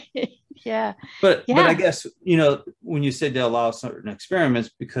it. Yeah. But I guess, when you said they allow certain experiments,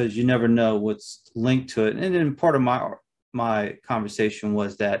 because you never know what's linked to it. And then part of my conversation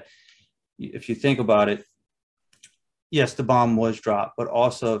was that if you think about it, yes, the bomb was dropped, but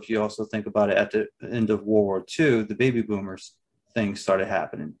also if you also think about it, at the end of World War II, the baby boomers things started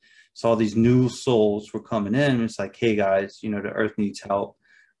happening. So all these new souls were coming in. It's like, hey guys, the Earth needs help.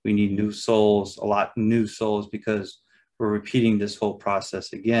 We need new souls, a lot of new souls, because we're repeating this whole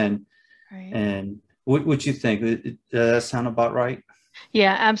process again. Right. And what you think? Does that sound about right?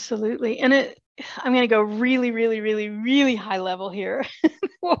 Yeah, absolutely. And I'm going to go really, really, really, really high level here.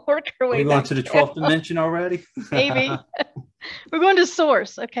 We'll work our Are way we going back to the down. 12th dimension already? Maybe. We're going to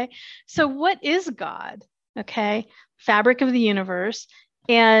source. Okay. So what is God? Okay. Fabric of the universe.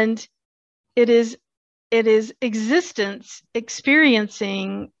 And it is existence,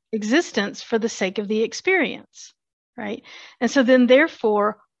 experiencing existence for the sake of the experience. Right. And so then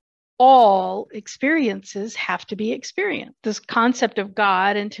therefore all experiences have to be experienced. This concept of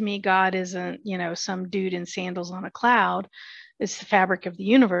God, and to me, God isn't, some dude in sandals on a cloud. It's the fabric of the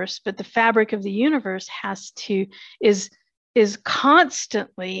universe, but the fabric of the universe is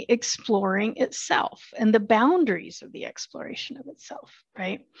constantly exploring itself and the boundaries of the exploration of itself,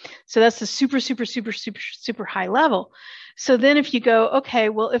 right? So that's the super, super, super, super, super high level. So then if you go, okay,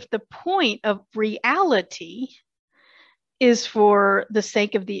 well, if the point of reality is for the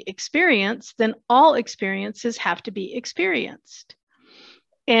sake of the experience, then all experiences have to be experienced.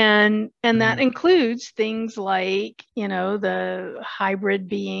 And that includes things like, the hybrid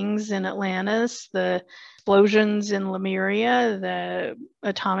beings in Atlantis, the explosions in Lemuria, the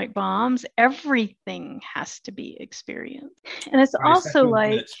atomic bombs, everything has to be experienced. And it's Right, also we want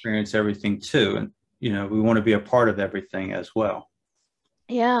to like, experience everything too. And, we want to be a part of everything as well.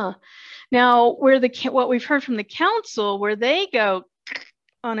 yeah. Now, what we've heard from the council, where they go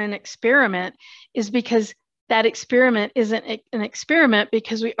on an experiment, is because that experiment isn't an experiment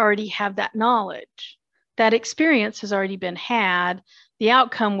because we already have that knowledge. That experience has already been had. The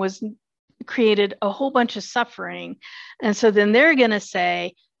outcome was created a whole bunch of suffering. And so then they're going to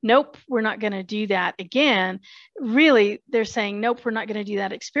say, nope, we're not going to do that again. Really, they're saying, nope, we're not going to do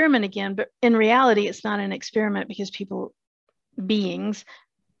that experiment again. But in reality, it's not an experiment because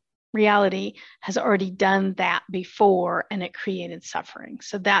reality has already done that before and it created suffering.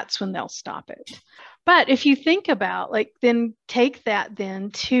 So that's when they'll stop it. But if you think about, then take that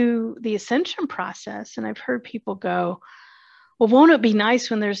then to the ascension process, and I've heard people go, well, won't it be nice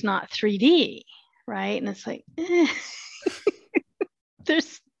when there's not 3D, right? And it's like,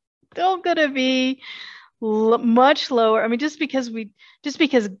 there's still going to be much lower. I mean, just because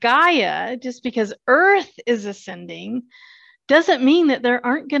Gaia, just because Earth is ascending, doesn't mean that there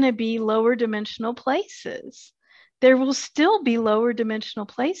aren't going to be lower dimensional places. There will still be lower dimensional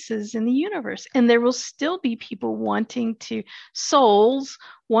places in the universe, and there will still be people souls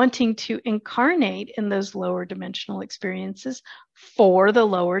wanting to incarnate in those lower dimensional experiences for the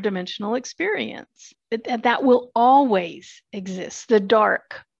lower dimensional experience. That will always exist. The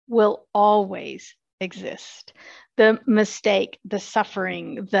dark will always exist. The mistake, the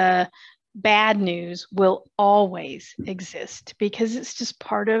suffering, the bad news will always exist because it's just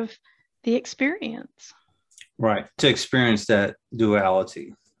part of the experience. Right. To experience that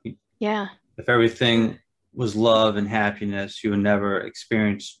duality. Yeah. If everything was love and happiness, you would never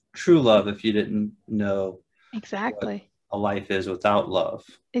experience true love if you didn't know exactly what a life is without love.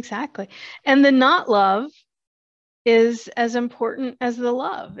 Exactly. And the not love is as important as the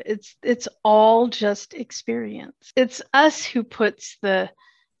love. It's all just experience. It's us who puts the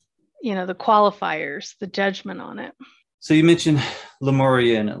qualifiers, the judgment on it. So you mentioned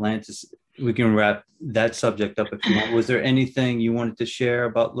Lemuria and Atlantis. We can wrap that subject up if you want. Was there anything you wanted to share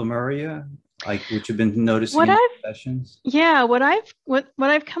about Lemuria, like what you've been noticing in sessions? Yeah, what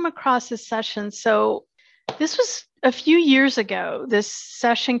I've come across this session. So this was a few years ago. This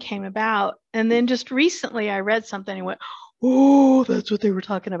session came about, and then just recently I read something and went, "Oh, that's what they were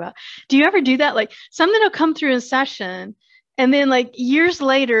talking about." Do you ever do that? Like something will come through a session, and then like years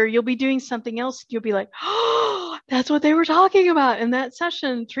later, you'll be doing something else. You'll be like, "Oh, that's what they were talking about in that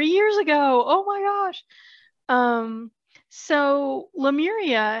session 3 years ago." Oh my gosh. So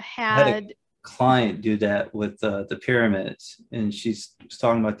Lemuria had a client do that with the pyramids, and she's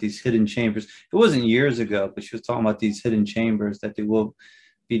talking about these hidden chambers. It wasn't years ago, but she was talking about these hidden chambers that they will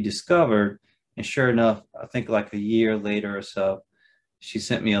be discovered. And sure enough, I think like a year later or so, she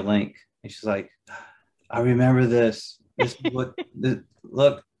sent me a link, and she's like, "I remember this. This is what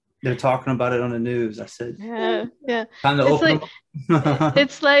look, they're talking about it on the news." I said, yeah. Time to open them.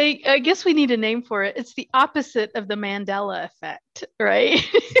 It's like, I guess we need a name for it. It's the opposite of the Mandela effect, right?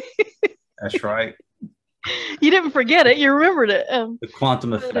 That's right. You didn't forget it. You remembered it. The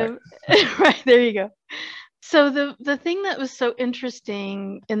quantum effect. Right, there you go. So the thing that was so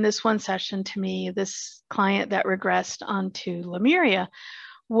interesting in this one session to me, this client that regressed onto Lemuria,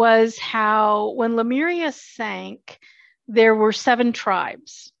 was how when Lemuria sank, there were 7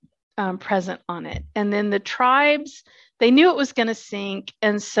 tribes present on it. And then the tribes, they knew it was going to sink.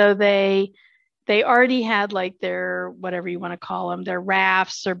 And so they already had like their, whatever you want to call them, their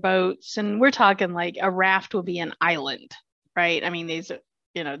rafts or boats. And we're talking like a raft will be an island, right? I mean, these are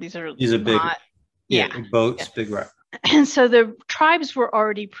These are big, not, yeah, yeah. boats, big right. And so the tribes were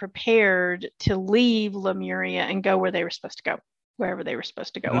already prepared to leave Lemuria and go where they were supposed to go, wherever they were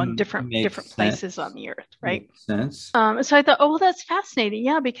supposed to go, on different Makes places on sense. the earth, right? Makes sense. So I thought, oh, well, that's fascinating.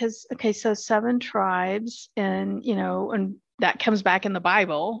 Yeah, because okay, so 7 tribes, and and that comes back in the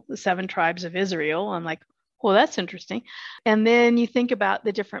Bible, the 7 tribes of Israel. I'm like, well, that's interesting. And then you think about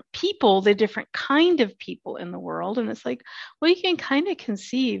the different people, the different kind of people in the world, and it's like, well, you can kind of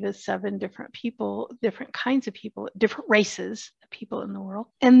conceive as 7 different people, different kinds of people, different races of people in the world.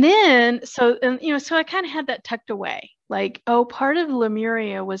 And then so I kind of had that tucked away. Like, oh, part of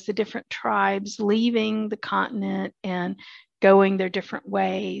Lemuria was the different tribes leaving the continent and going their different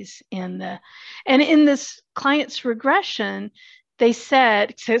ways and in this client's regression, they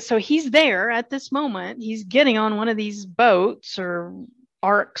said, so he's there at this moment, he's getting on one of these boats or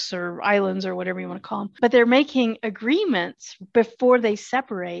arcs or islands or whatever you want to call them, but they're making agreements before they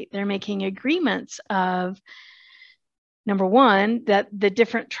separate. They're making agreements of, number one, that the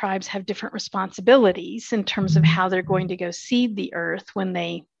different tribes have different responsibilities in terms of how they're going to go seed the earth when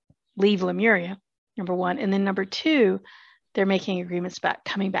they leave Lemuria, number one. And then number two, they're making agreements about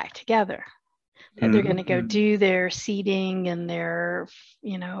coming back together, that they're going to go do their seeding and their,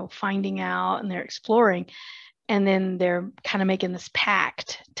 finding out and they're exploring. And then they're kind of making this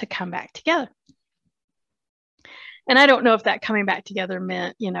pact to come back together. And I don't know if that coming back together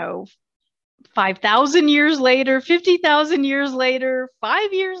meant, 5,000 years later, 50,000 years later,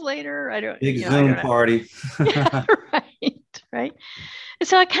 5 years later. I don't. Big Zoom party. Yeah, right. And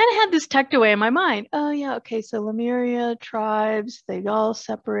so I kind of had this tucked away in my mind. Oh yeah, okay. So Lemuria tribes, they all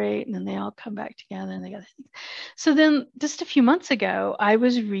separate and then they all come back together and they got. So then, just a few months ago, I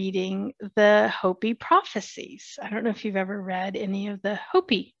was reading the Hopi prophecies. I don't know if you've ever read any of the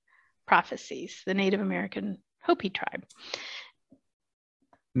Hopi prophecies, the Native American Hopi tribe.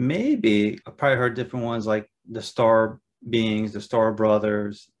 Maybe I probably heard different ones like the Star Beings, the Star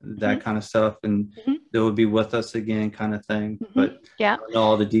Brothers, that kind of stuff, and they would be with us again, kind of thing. But yeah, I don't know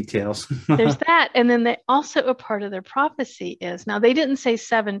all the details. There's that, and then they also, a part of their prophecy is, now they didn't say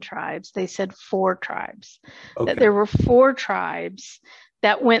 7 tribes, they said 4 tribes. Okay. That there were 4 tribes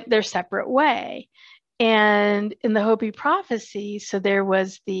that went their separate way, and in the Hopi prophecy, so there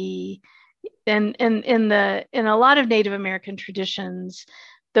was in a lot of Native American traditions,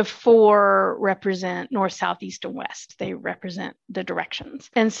 the 4 represent north, south, east, and west. They represent the directions.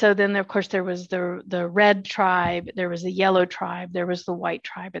 And so then, of course, there was the red tribe, there was the yellow tribe, there was the white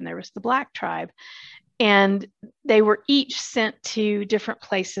tribe, and there was the black tribe. And they were each sent to different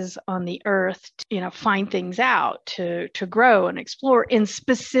places on the earth to, find things out, to grow and explore in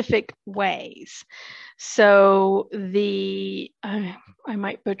specific ways. So I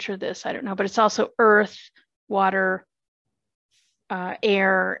might butcher this, I don't know, but it's also earth, water,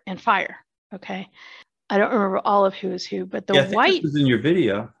 air, and fire. Okay. I don't remember all of who is who, but the white was in your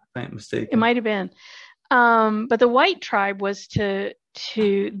video, if I'm not mistaken. It might have been. But the white tribe was to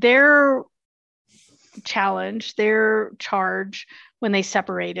their challenge, their charge when they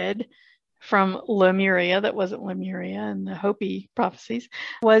separated from Lemuria, that wasn't Lemuria and the Hopi prophecies,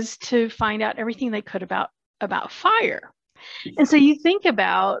 was to find out everything they could about fire. And so you think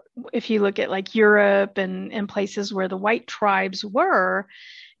about, if you look at like Europe and places where the white tribes were,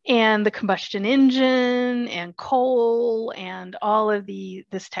 and the combustion engine and coal and all of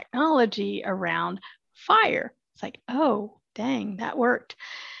this technology around fire, it's like, oh, dang, that worked.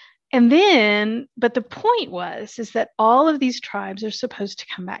 And then, but the point is that all of these tribes are supposed to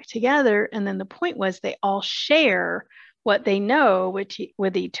come back together. And then the point was they all share what they know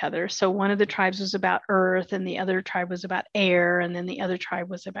with each other. So one of the tribes was about earth, and the other tribe was about air, and then the other tribe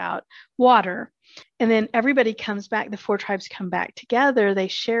was about water. And then everybody comes back, the 4 tribes come back together, they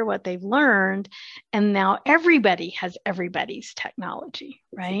share what they've learned, and now everybody has everybody's technology,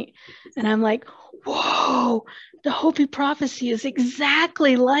 right? And I'm like, whoa, the Hopi prophecy is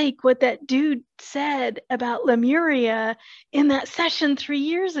exactly like what that dude said about Lemuria in that session 3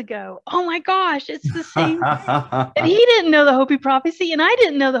 years ago. Oh my gosh, it's the same thing. And he didn't know the Hopi prophecy, and I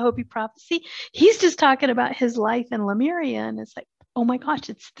didn't know the Hopi prophecy. He's just talking about his life in Lemuria, and it's like, oh my gosh,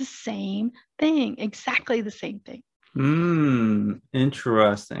 it's the same thing, exactly the same thing.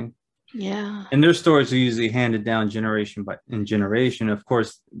 Interesting. Yeah. And their stories are usually handed down generation by generation. Of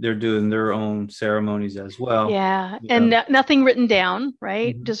course, they're doing their own ceremonies as well. Yeah. And nothing written down,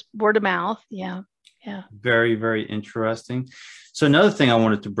 right? Mm-hmm. Just word of mouth. Yeah. Yeah. Very, very interesting. So another thing I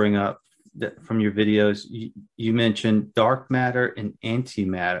wanted to bring up from your videos, you mentioned dark matter and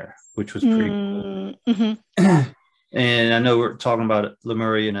antimatter, which was pretty cool. Mm-hmm. And I know we're talking about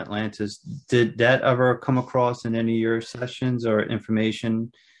Lemuria and Atlantis. Did that ever come across in any of your sessions or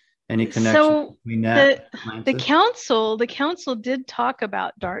information? Any connection So between that and the Atlantis? council did talk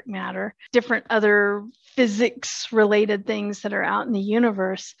about dark matter, different other physics related things that are out in the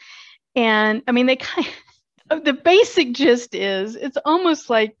universe. And I mean, they kind of, the basic gist is it's almost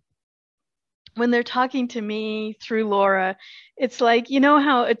like when they're talking to me through Laura, it's like, you know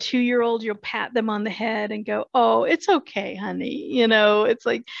how a 2-year-old, you'll pat them on the head and go, oh, it's okay, honey. It's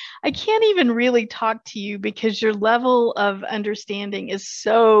like, I can't even really talk to you because your level of understanding is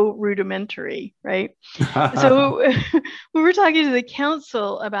so rudimentary, right? So when we're talking to the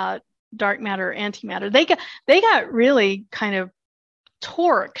council about dark matter or antimatter, they got really kind of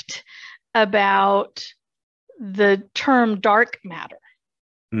torqued about the term dark matter.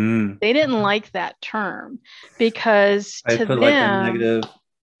 They didn't like that term because I to put like a them, negative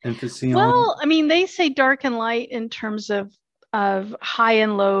emphasis on it. well, I mean, they say dark and light in terms of high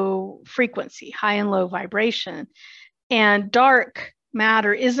and low frequency, high and low vibration, and dark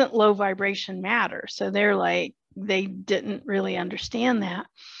matter isn't low vibration matter. So they're like, they didn't really understand that.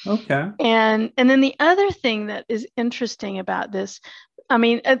 Okay. And then the other thing that is interesting about this, I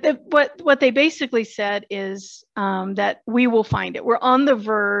mean, what they basically said is that we will find it. We're on the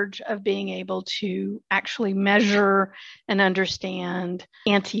verge of being able to actually measure and understand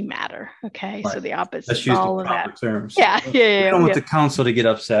antimatter. Okay, Right. so the opposite, Let's use the all of proper that. terms. Yeah, We don't want yeah. the council to get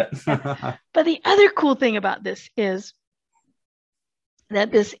upset. But the other cool thing about this is that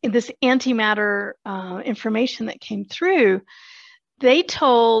this antimatter information that came through, they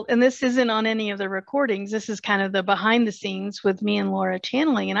told, and this isn't on any of the recordings, this is kind of the behind the scenes with me and Laura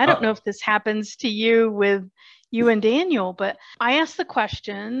channeling. And I don't know if this happens to you with you and Daniel, but I asked the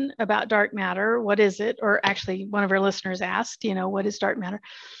question about dark matter, what is it? Or actually, one of our listeners asked, what is dark matter?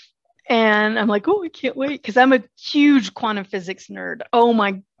 And I'm like, oh, I can't wait, because I'm a huge quantum physics nerd. Oh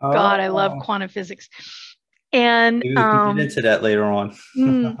my God, I love quantum physics. And maybe we can get into that later on.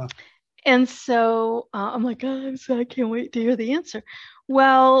 and so I'm like, oh, I can't wait to hear the answer.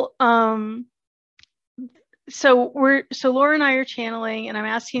 Well, so Laura and I are channeling, and I'm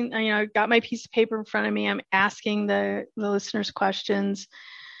asking, I got my piece of paper in front of me. I'm asking the listeners questions,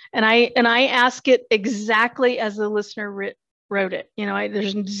 and I ask it exactly as the listener wrote it.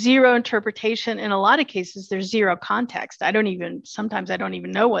 There's zero interpretation. In a lot of cases, there's zero context. Sometimes I don't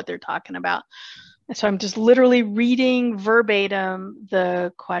even know what they're talking about. So I'm just literally reading verbatim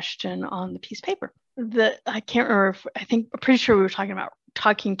the question on the piece of paper. I can't remember. I'm pretty sure we were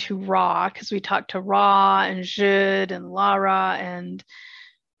talking to Ra, because we talked to Ra and Jud and Lara and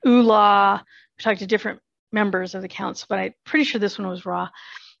Ula. We talked to different members of the council, but I'm pretty sure this one was Ra.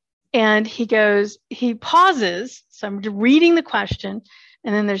 And he pauses. So I'm reading the question,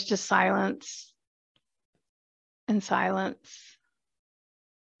 and then there's just silence and silence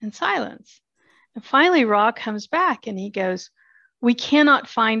and silence. And finally, Ra comes back and he goes, we cannot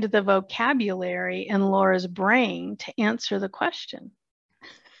find the vocabulary in Laura's brain to answer the question.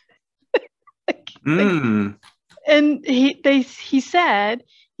 And he said,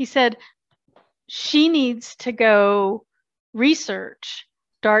 she needs to go research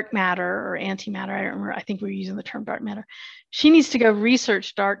dark matter or antimatter. I don't remember. I think we were using the term dark matter. She needs to go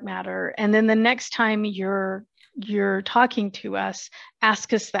research dark matter. And then the next time you're talking to us,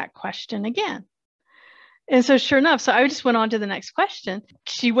 ask us that question again. And so sure enough, so I just went on to the next question.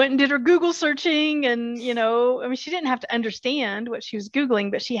 She went and did her Google searching, and, she didn't have to understand what she was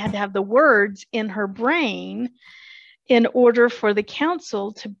Googling, but she had to have the words in her brain in order for the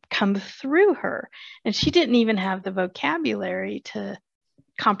council to come through her. And she didn't even have the vocabulary to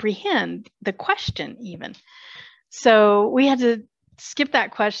comprehend the question even. So we had to skip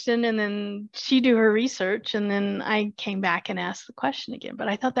that question, and then she do her research, and then I came back and asked the question again. But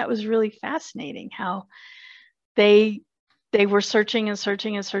I thought that was really fascinating how they were searching and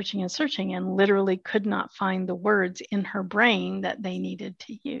searching and searching and searching, and literally could not find the words in her brain that they needed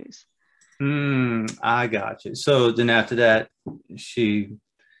to use. I got you. So then after that, she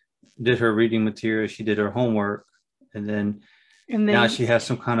did her reading material, she did her homework, and then now she has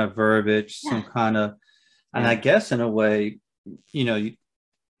some kind of verbiage, some kind of, and I guess in a way,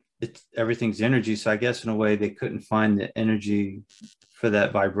 everything's energy. So I guess in a way they couldn't find the energy for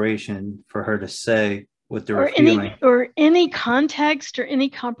that vibration for her to say what they were feeling. Or any context or any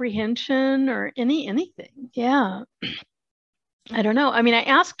comprehension or anything. Yeah. I don't know. I mean, I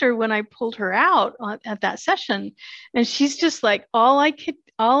asked her when I pulled her out at that session, and she's just like, all I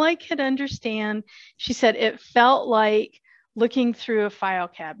could understand. She said it felt like looking through a file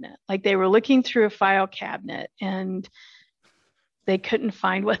cabinet, like they were looking through a file cabinet and they couldn't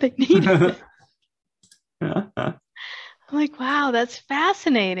find what they needed. I'm like, wow, that's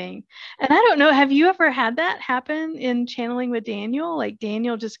fascinating. And I don't know, have you ever had that happen in channeling with Daniel? Like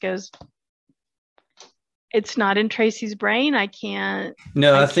Daniel just goes, it's not in Tracy's brain. I can't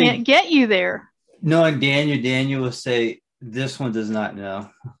No, I I can't think get you there. knowing Daniel will say, this one does not know.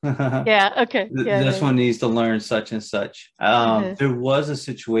 Yeah, okay. This Yeah, one needs to learn such and such. yeah. There was a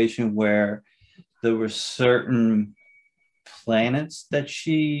situation where there were certain planets that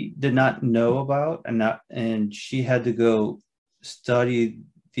she did not know about, and she had to go study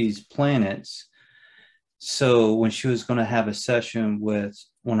these planets. So when she was going to have a session with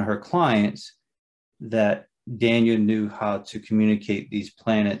one of her clients, that Daniel knew how to communicate these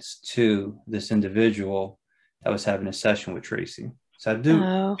planets to this individual that was having a session with Tracy. So I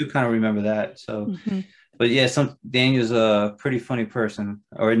Oh. do kind of remember that. So, Mhm. but yeah, some Daniel's a pretty funny person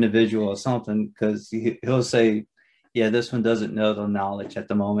or individual or something, because he'll say, "Yeah, this one doesn't know the knowledge at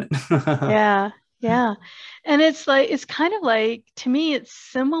the moment." Yeah, yeah. And it's like it's kind of like to me it's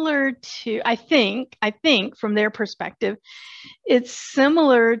similar to I think from their perspective, it's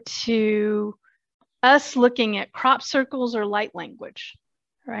similar to us looking at crop circles or light language,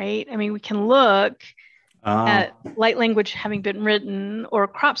 right? I mean, we can look at light language having been written or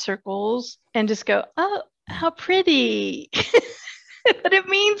crop circles and just go, oh, how pretty. But it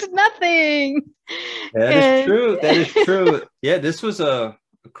means nothing. That is And true. That is true. Yeah, this was a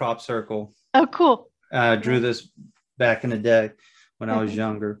crop circle. oh, cool. I drew Yeah. this back in the day when I was Uh-huh.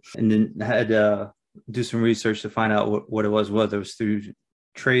 younger, and then had to do some research to find out what it was. Whether it was through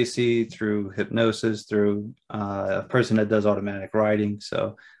Tracy, through hypnosis, through a person that does automatic writing.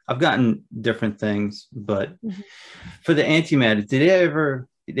 So I've gotten different things. But Mhm. for the antimatter, did they ever?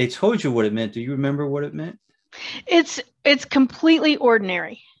 They told you what it meant. Do you remember what it meant? It's completely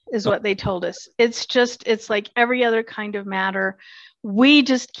ordinary is what they told us. It's like every other kind of matter. We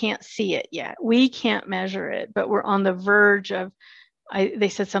just can't see it yet. We can't measure it, but we're on the verge of they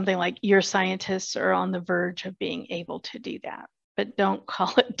said something like your scientists are on the verge of being able to do that, but don't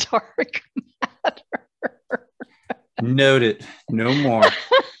call it dark matter. Noted. No more.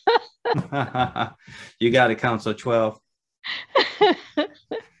 You got to counsel 12.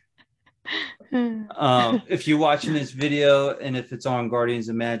 If you're watching this video and if it's on Guardians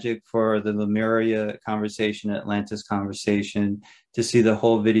of Magic for the Lemuria conversation, Atlantis conversation, to see the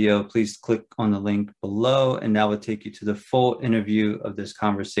whole video, please click on the link below and that will take you to the full interview of this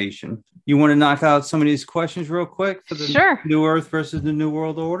conversation. You want to knock out some of these questions real quick for the Sure. New Earth versus the New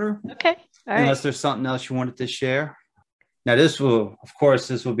World Order? Okay. All right. Unless there's something else you wanted to share. Now, this will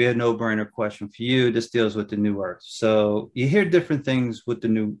be a no-brainer question for you. This deals with the new Earth. So you hear different things what the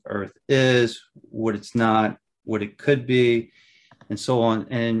new Earth is, what it's not, what it could be, and so on.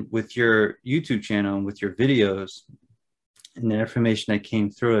 And with your YouTube channel and with your videos and the information that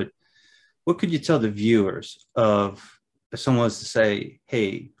came through it, what could you tell the viewers of if someone was to say,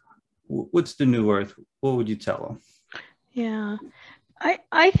 hey, what's the new Earth? What would you tell them? Yeah.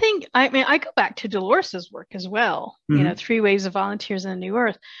 I think I mean I go back to Dolores's work as well. Mm-hmm. 3 Waves of Volunteers in the New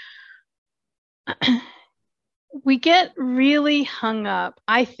Earth. We get really hung up,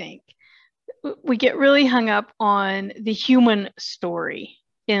 I think. We get really hung up on the human story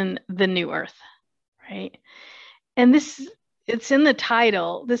in the New Earth, right? And it's in the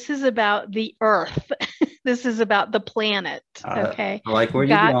title. This is about the Earth. This is about the planet. Okay. I like where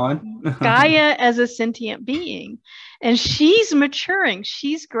you're going. Gaia as a sentient being. And she's maturing.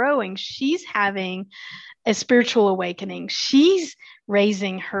 She's growing. She's having a spiritual awakening. She's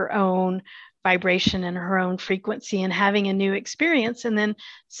raising her own vibration and her own frequency and having a new experience. And then,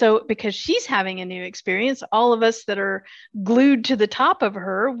 so because she's having a new experience, all of us that are glued to the top of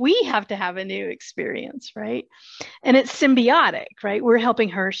her, we have to have a new experience, right? And it's symbiotic, right? We're helping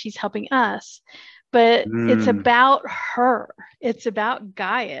her, she's helping us. But it's about her. It's about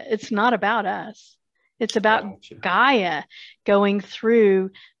Gaia. It's not about us. It's about Gaia going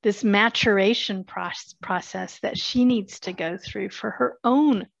through this maturation process that she needs to go through for her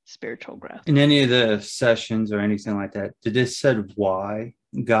own spiritual growth. In any of the sessions or anything like that, did it said why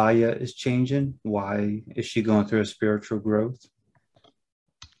Gaia is changing? Why is she going through a spiritual growth?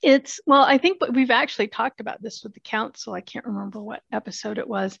 I think we've actually talked about this with the council. I can't remember what episode it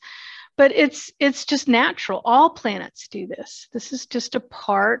was, but it's just natural. All planets do this. This is just a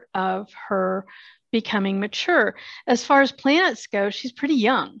part of her becoming mature. As far as planets go, she's pretty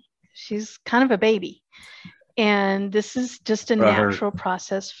young. She's kind of a baby. And this is just a natural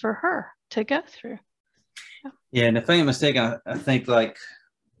process for her to go through. Yeah, and if I'm mistaken, I think like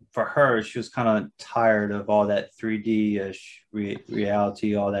for her, she was kind of tired of all that 3D-ish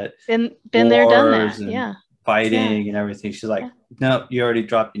reality, all that been there, done that. Yeah. Fighting and everything. She's like, nope, you already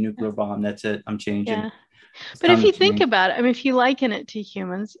dropped your nuclear bomb. That's it. I'm changing. It's But if time you to think change. about it, I mean, if you liken it to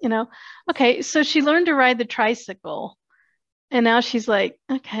humans, okay, so she learned to ride the tricycle. And now she's like,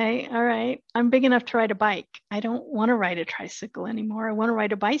 okay, all right, I'm big enough to ride a bike. I don't want to ride a tricycle anymore. I want to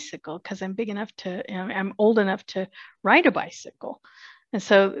ride a bicycle because I'm big enough I'm old enough to ride a bicycle. And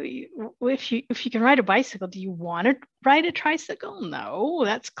so if you can ride a bicycle, do you want to ride a tricycle? No,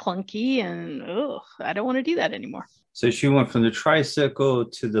 that's clunky and I don't want to do that anymore. So she went from the tricycle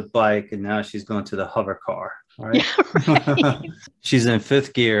to the bike, and now she's going to the hover car. Right? Yeah, right. She's in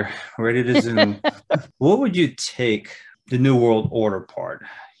fifth gear, ready to zoom. What would you take the New World Order part?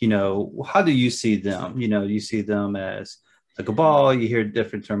 How do you see them? You see them as a cabal, you hear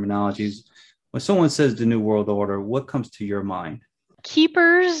different terminologies. When someone says the New World Order, what comes to your mind?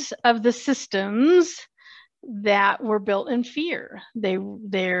 Keepers of the systems that were built in fear.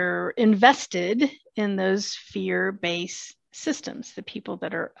 They're invested in those fear-based systems, the people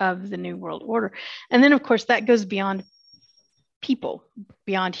that are of the New World Order. And then, of course, that goes beyond people,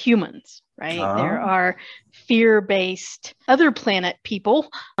 beyond humans, right? There are fear-based other planet people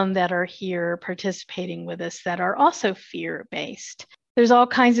that are here participating with us that are also fear-based. There's all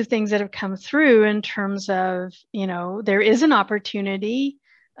kinds of things that have come through in terms of, there is an opportunity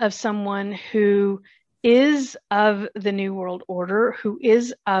of someone who is of the New World Order, who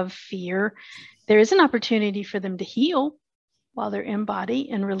is of fear. There is an opportunity for them to heal while they're in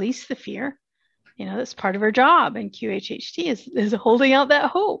body and release the fear. That's part of our job in QHHT is holding out that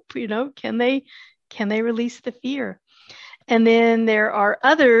hope. Can they release the fear? And then there are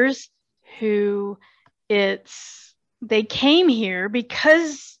others who they came here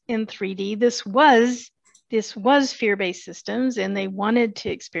because in 3D this was fear-based systems, and they wanted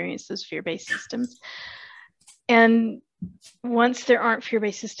to experience those fear-based systems. And once there aren't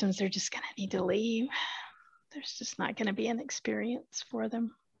fear-based systems, they're just going to need to leave. There's just not going to be an experience for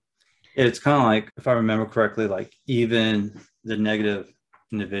them. It's kind of like, if I remember correctly, like even the negative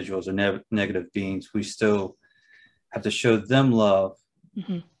individuals or negative beings, we still have to show them love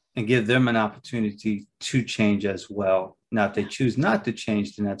and give them an opportunity to change as well. Now, if they choose not to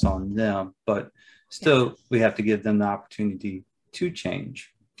change, then that's on them. But still, we have to give them the opportunity to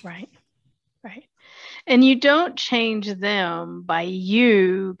change. Right. And you don't change them by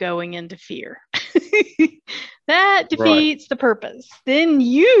you going into fear. That defeats the purpose. Then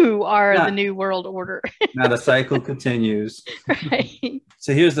you are the New World Order. Now the cycle continues. Right.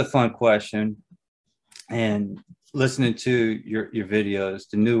 So here's the fun question. And listening to your videos,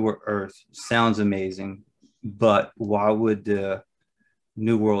 the New Earth sounds amazing, but why would the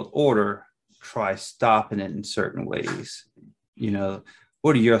New World Order try stopping it in certain ways?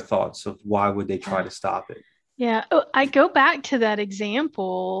 What are your thoughts of why would they try to stop it? Yeah, I go back to that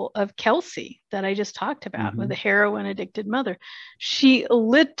example of Kelsey that I just talked about with the heroin addicted mother. She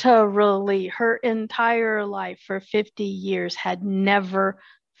literally, her entire life for 50 years had never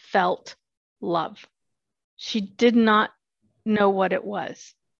felt love. She did not know what it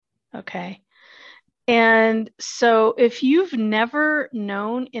was. Okay. And so if you've never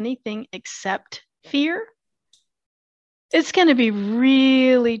known anything except fear, it's going to be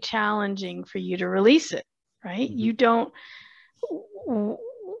really challenging for you to release it. Right? You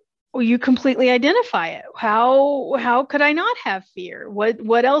completely identify it. How could I not have fear?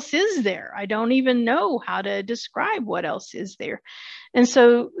 What else is there? I don't even know how to describe what else is there. And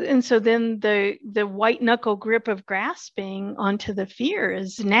so then the white knuckle grip of grasping onto the fear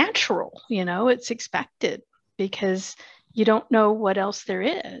is natural. It's expected because you don't know what else there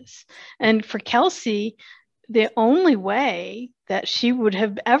is. And for Kelsey, the only way that she would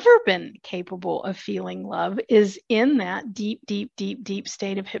have ever been capable of feeling love is in that deep, deep, deep, deep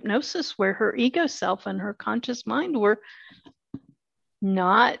state of hypnosis where her ego self and her conscious mind were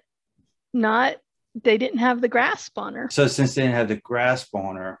not, they didn't have the grasp on her. So since they didn't have the grasp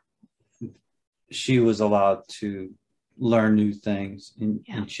on her, she was allowed to learn new things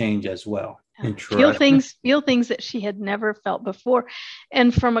and change as well. Feel things that she had never felt before.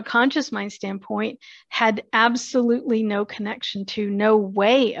 And from a conscious mind standpoint, had absolutely no connection to, no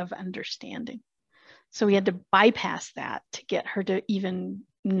way of understanding. So we had to bypass that to get her to even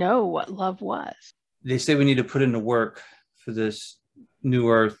know what love was. They say we need to put in the work for this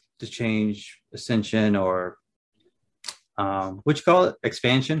new earth to change, ascension, or what you call it?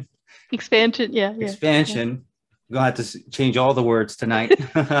 Expansion? Expansion, yeah. Expansion. Yeah. We're going to have to change all the words tonight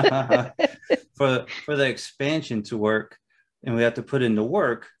for the expansion to work, and we have to put in the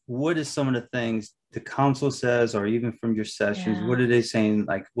work. What is some of the things the council says, or even from your sessions? Yeah. What are they saying?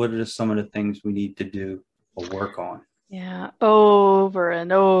 Like, what are some of the things we need to do or work on? Yeah, over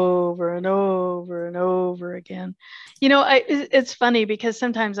and over and over and over over again. It's funny because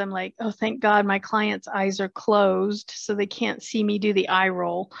sometimes I'm like, oh, thank God my client's eyes are closed so they can't see me do the eye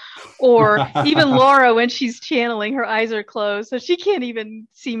roll. Or even Laura, when she's channeling, her eyes are closed, so she can't even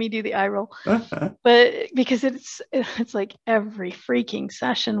see me do the eye roll. But because it's like every freaking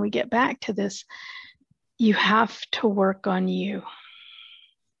session we get back to this, you have to work on you.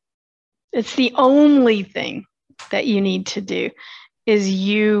 It's the only thing that you need to do is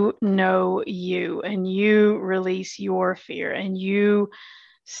you know you, and you release your fear, and you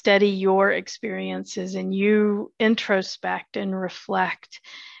study your experiences, and you introspect and reflect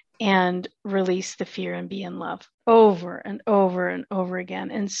and release the fear and be in love over and over and over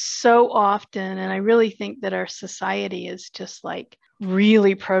again. And so often, and I really think that our society is just like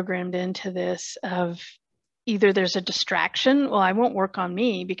really programmed into this of either there's a distraction. Well, I won't work on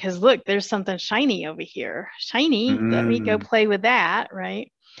me because look, there's something shiny over here. Shiny, let me go play with that,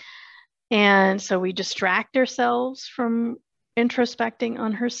 right? And so we distract ourselves from introspecting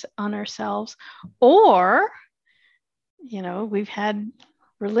on ourselves. Or, we've had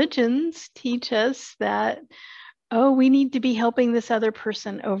religions teach us that, oh, we need to be helping this other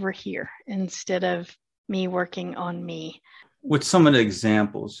person over here instead of me working on me. With some of the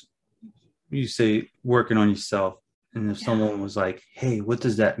examples, you say working on yourself, and if someone was like, hey, what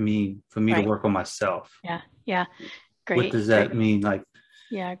does that mean for me to work on myself? Yeah Great. What does that mean? Like,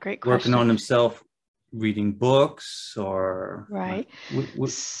 great question. Working on themselves, reading books, or right.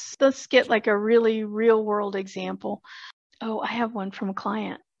 Let's get like a really real world example. Oh, I have one from a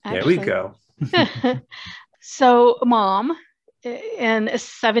client, actually. There we go. So a mom and a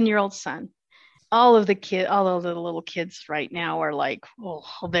 7-year-old son. All of the little kids right now are like, oh,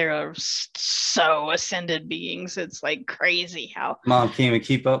 they're so ascended beings. It's like crazy how mom can't even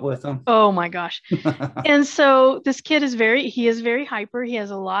keep up with them. Oh my gosh. And so this kid is very hyper. He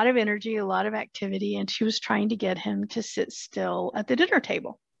has a lot of energy, a lot of activity. And she was trying to get him to sit still at the dinner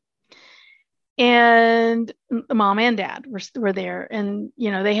table. And mom and dad were there, and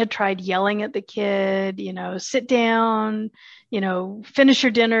they had tried yelling at the kid, sit down, finish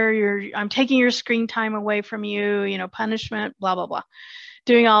your dinner, I'm taking your screen time away from you, punishment, blah blah blah,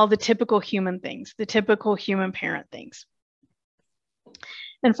 doing all the typical human things, the typical human parent things.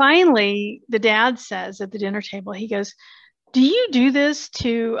 And finally the dad says at the dinner table, he goes, do you do this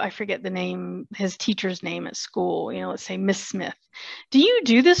to, I forget the name, his teacher's name at school, let's say Miss Smith. Do you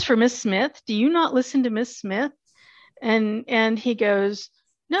do this for Miss Smith? Do you not listen to Miss Smith? And he goes,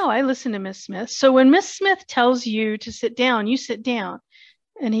 no, I listen to Miss Smith. So when Miss Smith tells you to sit down, you sit down.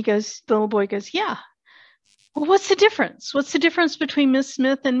 And the little boy goes, yeah. Well, what's the difference? What's the difference between Miss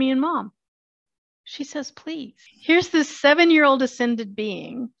Smith and me and mom? She says, please. Here's this 7-year-old ascended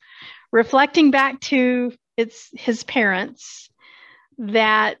being reflecting back to his parents,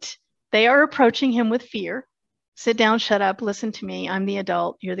 that they are approaching him with fear. Sit down, shut up, listen to me. I'm the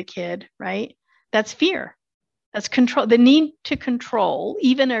adult, you're the kid, right? That's fear. That's control. The need to control,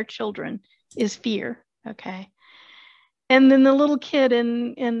 even our children, is fear. Okay. And then the little kid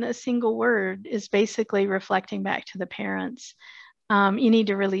in a single word is basically reflecting back to the parents. You need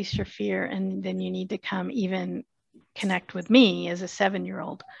to release your fear, and then you need to come even connect with me as a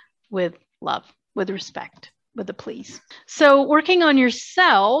 7-year-old with love, with respect, with a please. So working on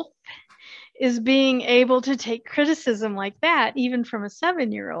yourself is being able to take criticism like that, even from a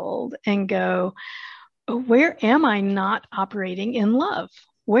 7-year-old, and go, oh, where am I not operating in love?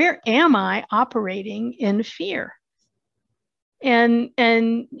 Where am I operating in fear? And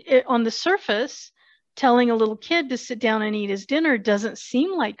on the surface, telling a little kid to sit down and eat his dinner doesn't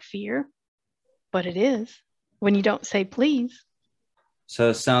seem like fear, but it is when you don't say please. So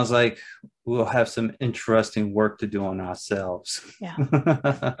it sounds like we'll have some interesting work to do on ourselves.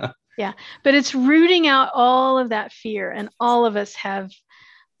 Yeah. Yeah. But it's rooting out all of that fear. And all of us have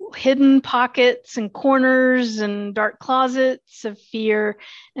hidden pockets and corners and dark closets of fear.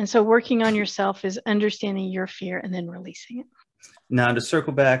 And so working on yourself is understanding your fear and then releasing it. Now, to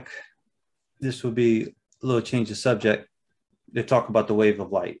circle back, this will be a little change of subject. They talk about the wave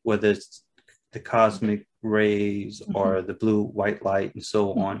of light, whether it's the cosmic rays or the blue white light and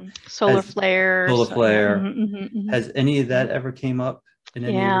so on. Solar flare. Has any of that ever came up in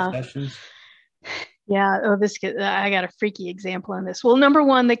any of your sessions? Yeah. Oh, I got a freaky example on this. Well, number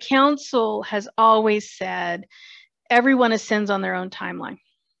one, the council has always said everyone ascends on their own timeline.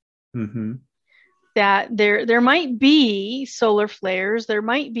 Mm-hmm. That there might be solar flares, there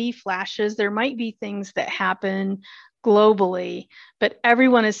might be flashes, there might be things that happen globally, but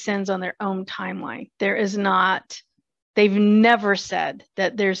everyone ascends on their own timeline. They've never said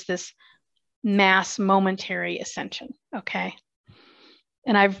that there's this mass momentary ascension. Okay.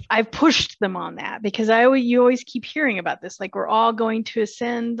 And I've pushed them on that because you always keep hearing about this, like we're all going to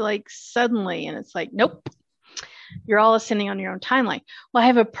ascend like suddenly, and it's like, nope, you're all ascending on your own timeline. Well, I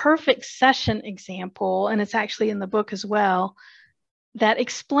have a perfect session example, and it's actually in the book as well, that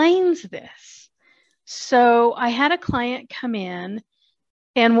explains this. So I had a client come in,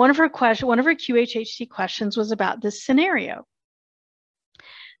 and one of her QHHT questions was about this scenario.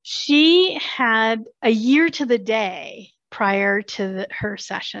 She had a year to the day prior to her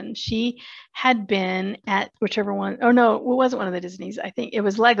session. She had been at whichever one, oh no, it wasn't one of the Disneys. I think it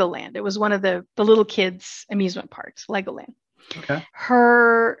was Legoland. It was one of the little kids' amusement parks, Legoland. Okay.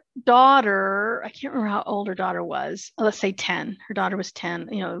 Her daughter, I can't remember how old her daughter was. Let's say 10. Her daughter was 10,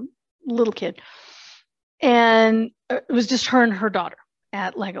 little kid. And it was just her and her daughter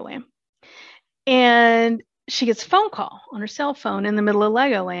at Legoland. And she gets a phone call on her cell phone in the middle of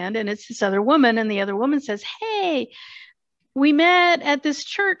Legoland, and it's this other woman, and the other woman says, "Hey, we met at this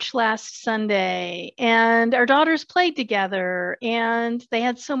church last Sunday, and our daughters played together, and they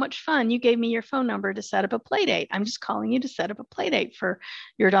had so much fun. You gave me your phone number to set up a play date. I'm just calling you to set up a play date for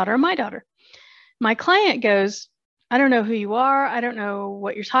your daughter and my daughter." My client goes, "I don't know who you are. I don't know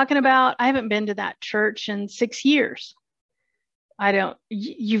what you're talking about. I haven't been to that church in 6 years.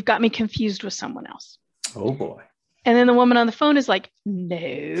 You've got me confused with someone else." Oh boy. And then the woman on the phone is like,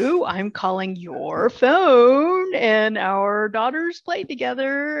 "No, I'm calling your phone, and our daughters played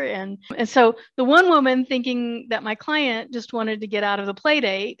together." And so the one woman thinking that my client just wanted to get out of the play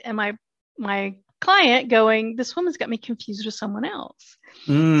date, and my client going, "This woman's got me confused with someone else."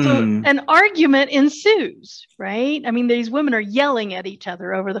 So an argument ensues, right? I mean, these women are yelling at each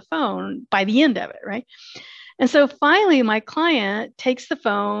other over the phone by the end of it, right? And so finally, my client takes the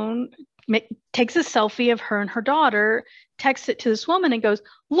phone, takes a selfie of her and her daughter, texts it to this woman and goes,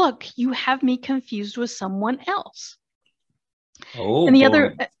 "Look, you have me confused with someone else." Oh, and the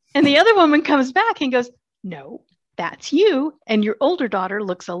other woman comes back and goes, "No, that's you. And your older daughter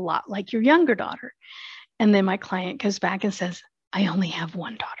looks a lot like your younger daughter." And then my client goes back and says, "I only have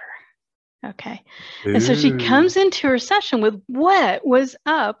one daughter." Okay. Ooh. And so she comes into her session with, what was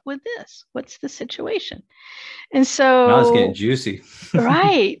up with this? What's the situation? And so now it's getting juicy.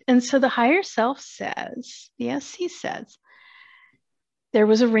 Right. And so the higher self says, the SC says, there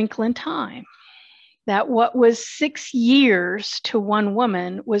was a wrinkle in time, that what was 6 years to one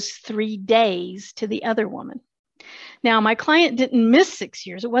woman was 3 days to the other woman. Now, my client didn't miss 6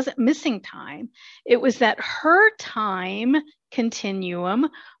 years. It wasn't missing time. It was that her time continuum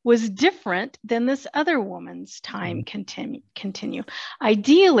was different than this other woman's time continuum.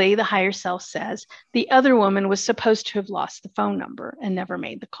 Ideally, the higher self says the other woman was supposed to have lost the phone number and never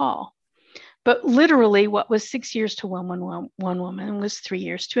made the call. But literally, what was 6 years to one woman was 3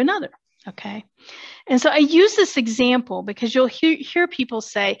 years to another. Okay. And so I use this example because you'll hear people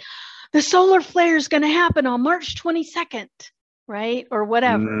say, the solar flare is going to happen on March 22nd, right? Or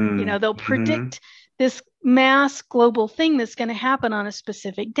whatever. They'll predict this mass global thing that's going to happen on a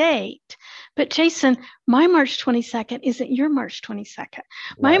specific date. But Jason, my March 22nd isn't your March 22nd.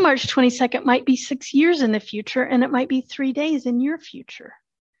 Right. My March 22nd might be 6 years in the future, and it might be 3 days in your future.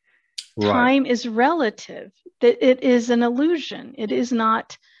 Right. Time is relative. It is an illusion. It is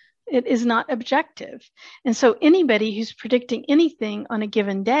not objective. And so anybody who's predicting anything on a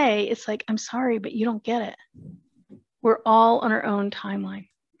given day, it's like, I'm sorry, but you don't get it. We're all on our own timeline.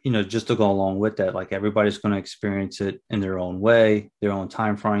 Just to go along with that, like everybody's going to experience it in their own way, their own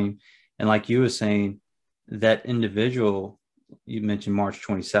time frame. And like you were saying, that individual, you mentioned March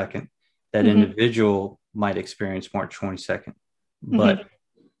 22nd, that individual might experience March 22nd, but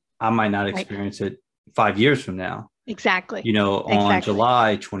I might not experience it 5 years from now. Exactly. On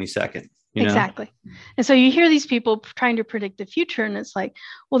July 22nd. Exactly. And so you hear these people trying to predict the future, and it's like,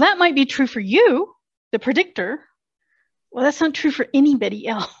 well, that might be true for you, the predictor. Well, that's not true for anybody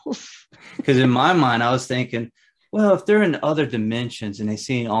else. Because in my mind, I was thinking, well, if they're in other dimensions and they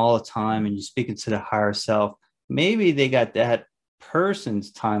see it all the time and you're speaking to the higher self, maybe they got that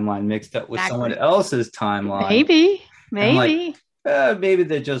person's timeline mixed up with someone else's timeline. Maybe. Like, maybe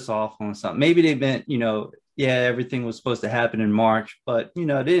they're just off on something. Maybe they meant, everything was supposed to happen in March, but,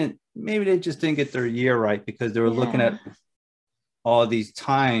 maybe they just didn't get their year right because they were looking at all these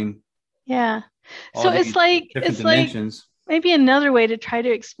time. Yeah. So it's like dimensions. Maybe another way to try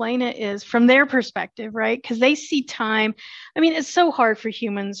to explain it is from their perspective, right? Because they see time. I mean, it's so hard for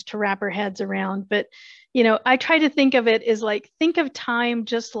humans to wrap our heads around, but, I try to think of it as like, think of time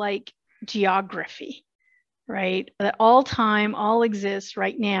just like geography, right? That all time all exists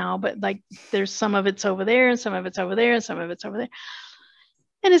right now, but like there's some of it's over there and some of it's over there and some of it's over there.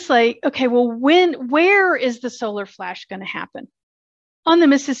 And it's like, okay, well, where is the solar flash going to happen? on the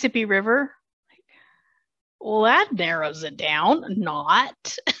Mississippi River. Well, that narrows it down.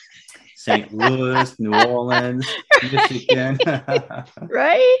 Not. St. Louis, New Orleans, Michigan.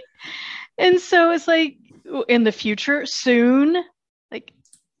 Right? And so it's like in the future, soon, like,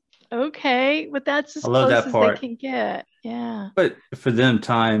 okay, but that's as close as they can get. Yeah. But for them,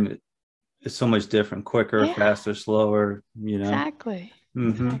 time is so much different, quicker, faster, slower, Exactly.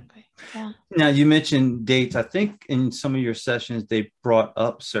 Mm-hmm. Exactly. Yeah. Now, you mentioned dates. I think in some of your sessions, they brought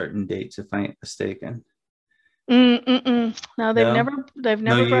up certain dates, if I ain't mistaken. No, they've never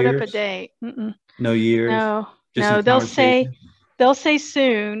brought up a date. No years. No, they'll say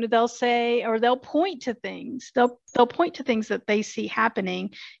soon. They'll say, or they'll point to things. They'll point to things that they see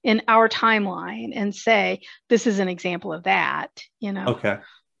happening in our timeline and say, this is an example of that. Okay.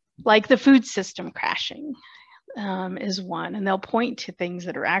 Like the food system crashing is one, and they'll point to things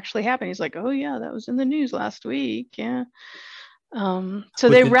that are actually happening. He's like, oh yeah, that was in the news last week. Yeah. So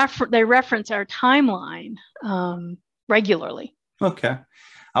they reference our timeline regularly. Okay.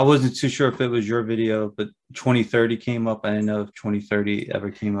 I wasn't too sure if it was your video, but 2030 came up. I didn't know if 2030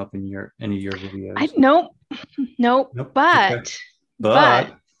 ever came up in any of your videos. Nope. But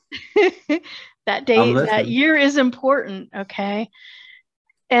that date, that year is important. Okay.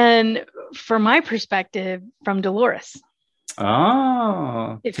 And from my perspective, from Dolores.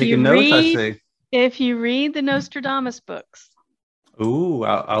 Oh, if you read the Nostradamus books. Ooh,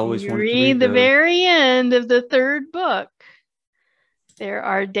 I always want to read the very end of the third book. There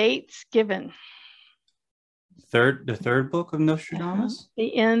are dates given. The third book of Nostradamus?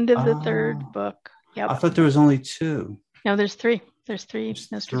 The end of the third book. Yep. I thought there was only two. No, there's three. There's three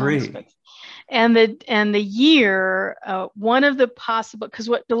Nostradamus books. And the year, one of the possible, because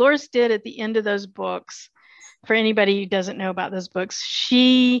what Dolores did at the end of those books, for anybody who doesn't know about those books,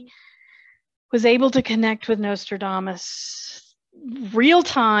 she was able to connect with Nostradamus real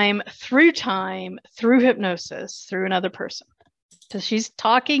time through hypnosis, through another person. So she's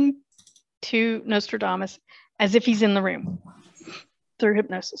talking to Nostradamus as if he's in the room through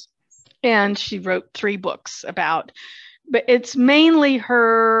hypnosis. And she wrote 3 books but it's mainly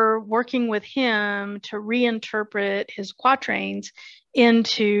her working with him to reinterpret his quatrains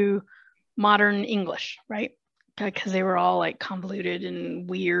into modern English, right? Because they were all like convoluted and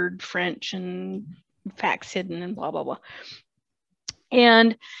weird French and facts hidden and blah, blah, blah.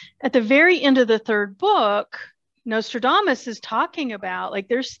 And at the very end of the third book, Nostradamus is talking about, like,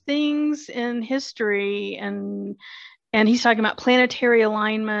 there's things in history and he's talking about planetary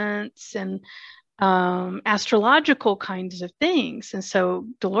alignments and astrological kinds of things. And so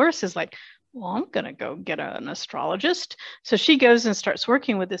Dolores is like, well, I'm going to go get an astrologist. So she goes and starts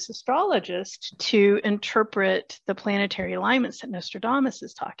working with this astrologist to interpret the planetary alignments that Nostradamus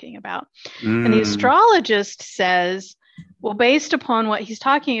is talking about. And the astrologist says, well, based upon what he's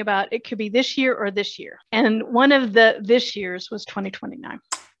talking about, it could be this year or this year. And one of this year's was 2029.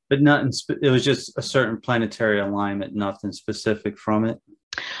 But it was just a certain planetary alignment, nothing specific from it.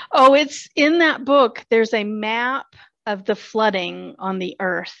 Oh, it's in that book. There's a map of the flooding on the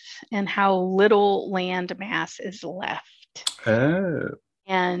earth and how little land mass is left. Oh.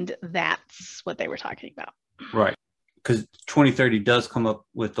 And that's what they were talking about. Right. Because 2030 does come up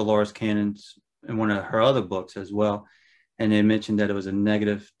with Dolores Cannon's in one of her other books as well. And they mentioned that it was a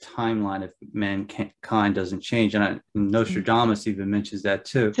negative timeline if mankind doesn't change. And Nostradamus even mentions that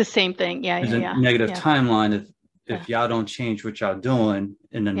too. It's the same thing. Yeah. There's a negative timeline if y'all don't change what y'all doing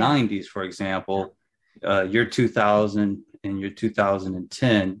in the 90s, for example, year 2000 and year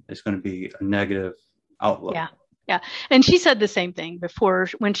 2010 is going to be a negative outlook. Yeah. And she said the same thing before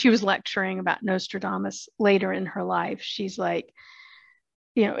when she was lecturing about Nostradamus later in her life. She's like,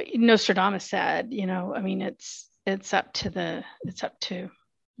 Nostradamus said, I mean, it's up to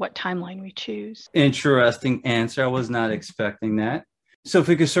what timeline we choose. Interesting answer. I was not expecting that. So if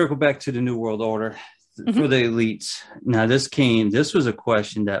we could circle back to the New World Order for the elites. Now this was a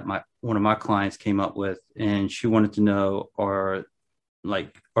question that one of my clients came up with, and she wanted to know, are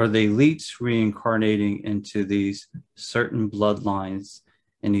the elites reincarnating into these certain bloodlines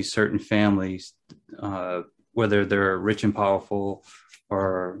and these certain families, whether they're rich and powerful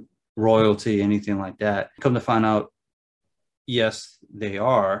or royalty, anything like that? Come to find out, yes, they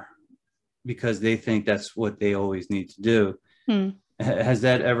are, because they think that's what they always need to do. Has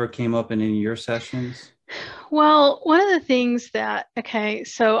that ever came up in any of your sessions? Well, one of the things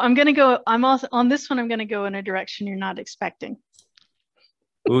so I'm also on this one, I'm going to go in a direction you're not expecting.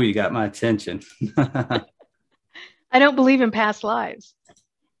 Ooh, you got my attention. I don't believe in past lives.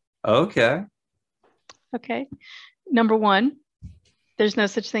 Okay. Number one, there's no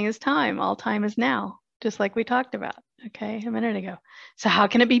such thing as time. All time is now. just like we talked about, okay, a minute ago. So how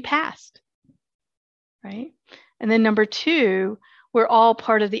can it be passed, right? And then number two, we're all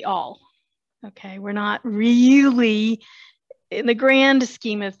part of the all, okay? We're not really, in the grand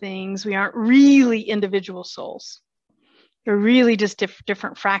scheme of things, we aren't really individual souls. They're really just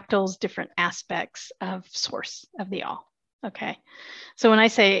different fractals, different aspects of source of the all, okay? So when I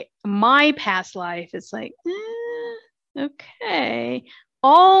say my past life, it's like, okay,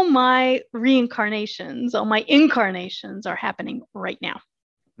 all my reincarnations, all my incarnations are happening right now.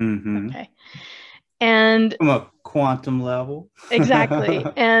 Mm-hmm. Okay. And from a quantum level. Exactly.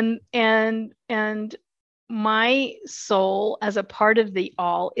 And my soul as a part of the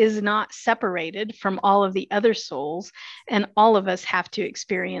all is not separated from all of the other souls, and all of us have to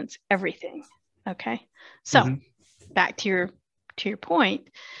experience everything. Okay. So back to your point,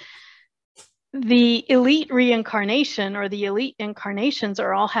 the elite reincarnation or the elite incarnations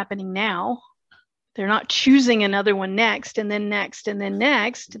are all happening now. They're not choosing another one next and then next and then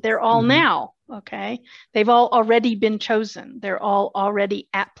next. They're all now. Okay. They've all already been chosen. They're all already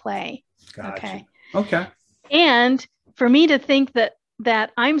at play. Gotcha. Okay. And for me to think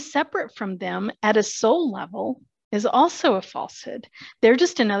that I'm separate from them at a soul level is also a falsehood. They're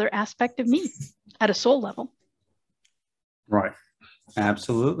just another aspect of me at a soul level. Right.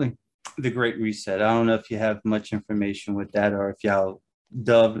 Absolutely. The Great Reset. I don't know if you have much information with that, or if y'all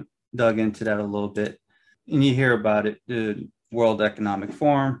dug into that a little bit. And you hear about it, the World Economic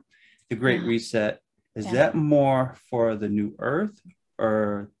Forum, the Great Reset. Is that more for the New Earth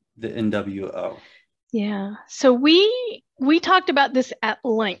or the NWO? Yeah. So we talked about this at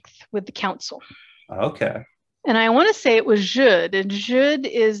length with the council. Okay. And I want to say it was Judd, and Judd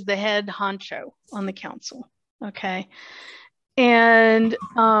is the head honcho on the council. Okay. And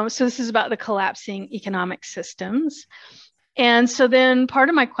so this is about the collapsing economic systems. And so then part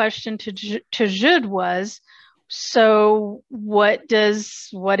of my question to Judd was, so what is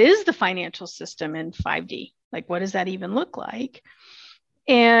the financial system in 5D? Like, what does that even look like?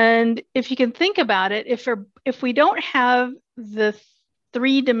 And if you can think about it, if we don't have the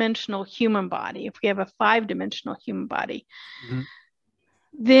 3-dimensional human body, if we have a 5-dimensional human body,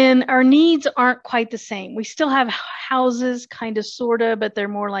 then our needs aren't quite the same. We still have houses, kind of, sort of, but they're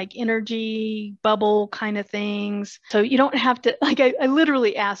more like energy bubble kind of things. So you don't have to, like, I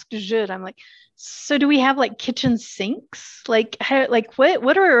literally asked Judd, I'm like, so do we have like kitchen sinks? Like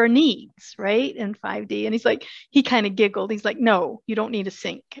what are our needs, right, in 5D? And he's like, he kind of giggled. He's like, no, you don't need a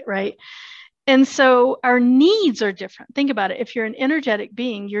sink, right? And so our needs are different. Think about it. If you're an energetic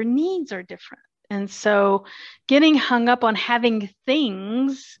being, your needs are different. And so getting hung up on having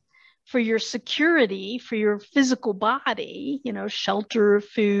things for your security, for your physical body, shelter,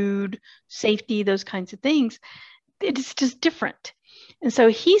 food, safety, those kinds of things, it's just different. And so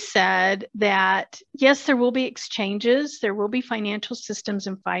he said that, yes, there will be exchanges, there will be financial systems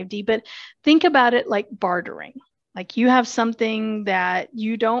in 5D, but think about it like bartering. Like, you have something that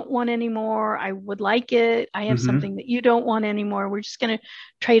you don't want anymore. I would like it. I have something that you don't want anymore. We're just going to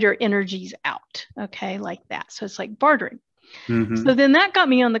trade our energies out. Okay. Like that. So it's like bartering. So then that got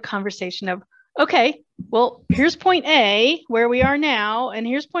me on the conversation of, okay, well, here's point A, where we are now, and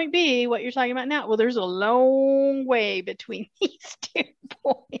here's point B, what you're talking about now. Well, there's a long way between these 2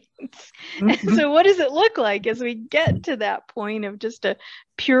 points. And so what does it look like as we get to that point of just a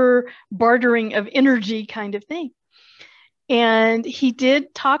pure bartering of energy kind of thing? And he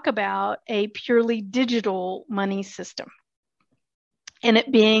did talk about a purely digital money system and it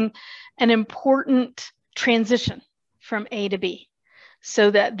being an important transition from A to B,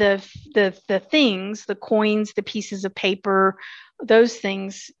 so that the things, the coins, the pieces of paper, those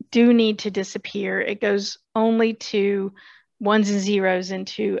things do need to disappear. It goes only to ones and zeros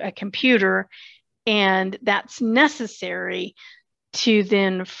into a computer, and that's necessary to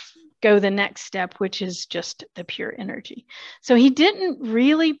then go the next step, which is just the pure energy. So he didn't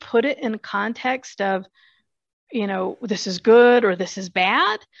really put it in context of, this is good or this is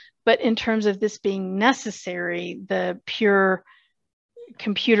bad, but in terms of this being necessary, the pure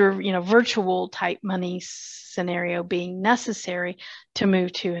computer, virtual type money scenario being necessary to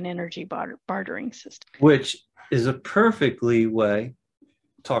move to an energy bartering system. Which is a perfectly way,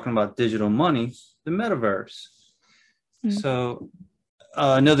 talking about digital money, the metaverse. So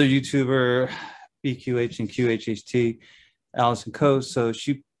another YouTuber, BQH and QHHT, Allison Coase, so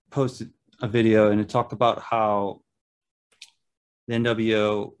she posted a video and it talked about how the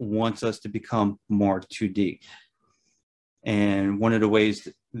NWO wants us to become more 2D. And one of the ways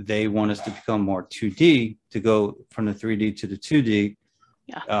they want us to become more 2D, to go from the 3D to the 2D,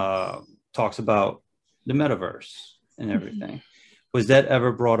 talks about the metaverse and everything. Was that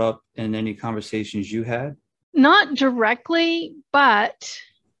ever brought up in any conversations you had? Not directly, but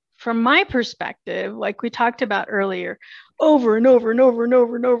from my perspective, like we talked about earlier, over and over and over and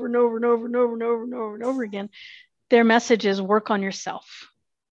over and over and over and over and over and over and over and over again, their message is work on yourself.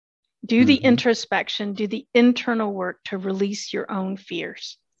 Do the introspection, do the internal work to release your own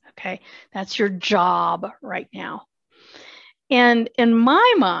fears. Okay. That's your job right now. And in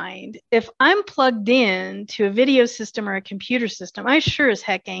my mind, if I'm plugged in to a video system or a computer system, I sure as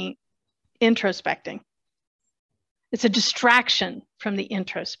heck ain't introspecting. It's a distraction from the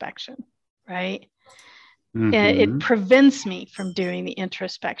introspection, right? It prevents me from doing the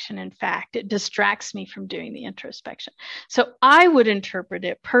introspection. In fact, it distracts me from doing the introspection. So I would interpret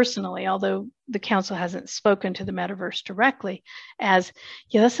it personally, although the council hasn't spoken to the metaverse directly, as,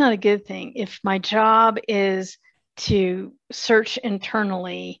 yeah, that's not a good thing. If my job is to search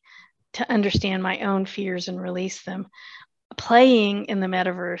internally to understand my own fears and release them, playing in the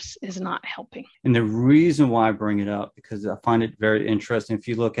metaverse is not helping. And the reason why I bring it up, because I find it very interesting, if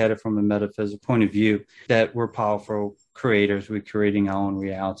you look at it from a metaphysical point of view, that we're powerful creators, we're creating our own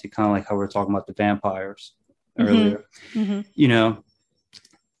reality, kind of like how we're talking about the vampires earlier. You know,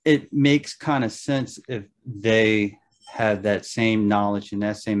 it makes kind of sense if they have that same knowledge and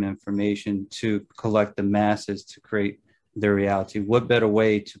that same information to collect the masses to create their reality. What better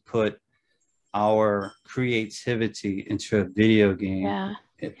way to put our creativity into a video game?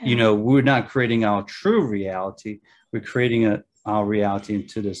 You know, we're not creating our true reality, we're creating our reality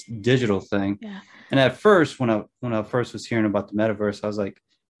into this digital thing. And at first, when I first was hearing about the metaverse, I was like,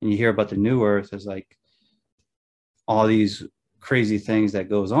 and you hear about the new earth, it's like all these crazy things that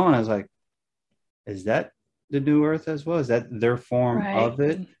goes on. I was like, is that the new earth as well? Is that their form of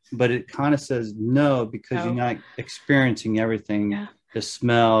it? But it kind of says no, because you're not experiencing everything. The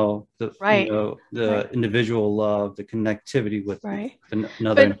smell, the you know, the individual love, the connectivity with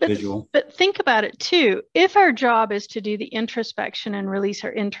another individual. But think about it too. If our job is to do the introspection and release our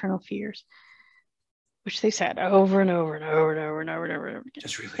internal fears, which they said over and over and over and over and over and over and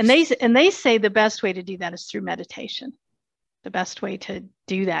over again, and they say the best way to do that is through meditation. The best way to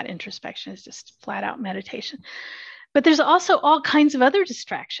do that introspection is just flat out meditation. But there's also all kinds of other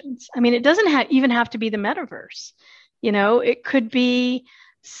distractions. I mean, it doesn't even have to be the metaverse. You know, it could be,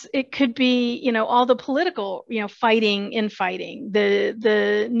 you know, all the political, you know, infighting,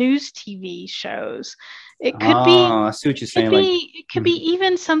 the news TV shows. It could be, I see what you're saying. It could be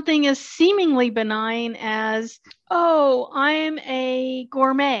even something as seemingly benign as, oh, I'm a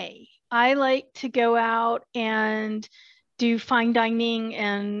gourmet. I like to go out and do fine dining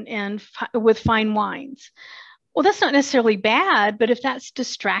and with fine wines. Well, that's not necessarily bad, but if that's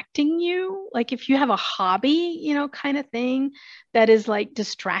distracting you, like if you have a hobby, you know, kind of thing that is like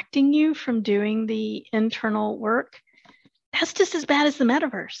distracting you from doing the internal work, that's just as bad as the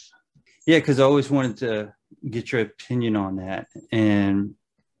metaverse. Yeah, because I always wanted to get your opinion on that. And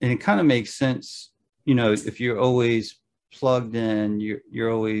it kind of makes sense, you know, if you're always plugged in,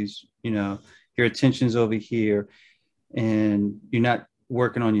 you're always, you know, your attention's over here and you're not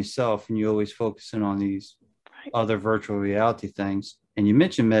working on yourself and you're always focusing on these other virtual reality things. And you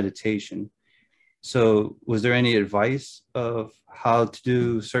mentioned meditation. So was there any advice of how to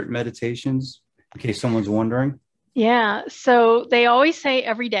do certain meditations in case someone's wondering? Yeah. So they always say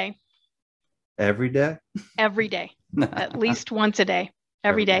every day. Every day? Every day. At least once a day.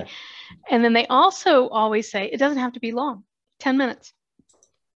 Every day. And then they also always say it doesn't have to be long. 10 minutes.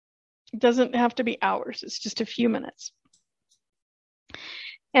 It doesn't have to be hours. It's just a few minutes.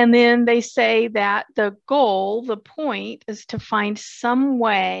 And then they say that the goal, the point, is to find some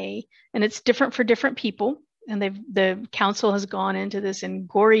way, and it's different for different people. And the council has gone into this in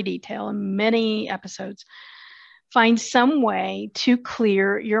gory detail in many episodes. Find some way to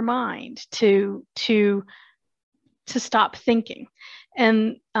clear your mind, to stop thinking.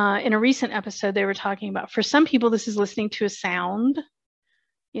 And in a recent episode, they were talking about, for some people, this is listening to a sound.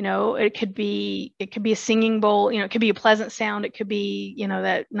 You know, it could be a singing bowl, you know, it could be a pleasant sound. It could be, you know,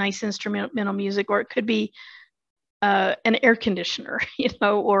 that nice instrumental music, or it could be an air conditioner, you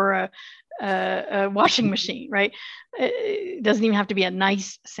know, or a washing machine, right? It doesn't even have to be a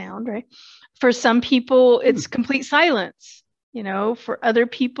nice sound, right? For some people, it's complete silence. You know, for other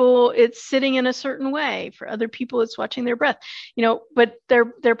people, it's sitting in a certain way. For other people, it's watching their breath, you know, but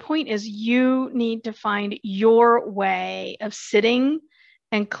their point is you need to find your way of sitting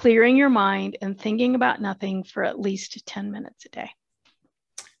and clearing your mind and thinking about nothing for at least 10 minutes a day.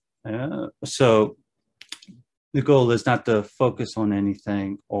 So the goal is not to focus on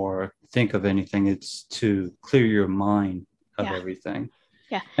anything or think of anything. It's to clear your mind of everything.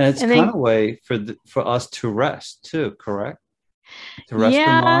 Yeah. And it's kind of a way for us to rest too, correct? to rest them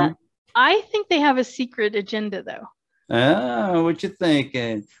Yeah, on? I think they have a secret agenda though. Ah, what you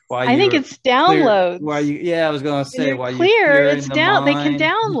thinking? While I think you're it's clear, while downloads. yeah, I was gonna When say you're while you're clear, clearing it's the down. They can mind.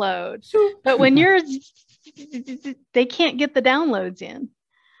 download. Shoot. But when you're, they can't get the downloads in.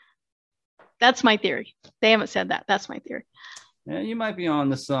 That's my theory. They haven't said that. That's my theory. Yeah, you might be on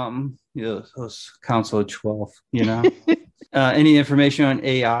to something. You know, those Council of 12, you know. Any information on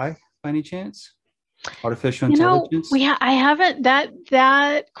AI by any chance? Artificial intelligence? I haven't,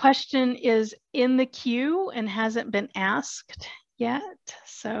 that question is in the queue and hasn't been asked yet.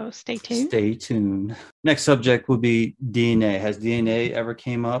 So stay tuned. Stay tuned. Next subject will be DNA. Has DNA ever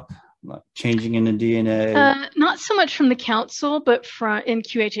came up? Like changing in the DNA? Not so much from the council, but from in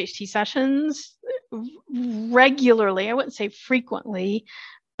QHHT sessions regularly. I wouldn't say frequently,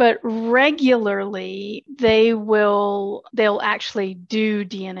 but regularly they'll actually do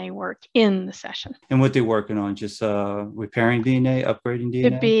DNA work in the session. And what they're working on? Just repairing DNA, upgrading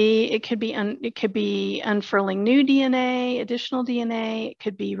DNA? It could be unfurling new DNA, additional DNA. It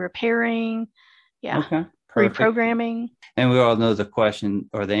could be repairing. Yeah. Okay. Perfect. Reprogramming. And we all know the question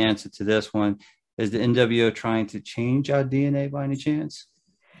or the answer to this one. Is the NWO trying to change our DNA by any chance?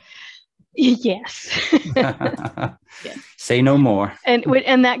 Yes. Yes. Say no more. And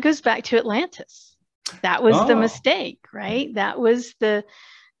that goes back to Atlantis. That was the mistake, right?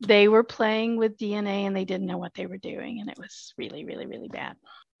 They were playing with DNA and they didn't know what they were doing. And it was really, really, really bad.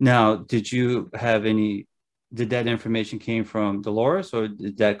 Now, did that information came from Dolores or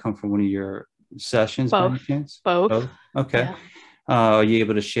did that come from one of your sessions by any chance? Both. Okay. Yeah. Are you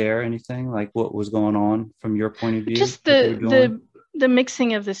able to share anything like what was going on from your point of view? Just the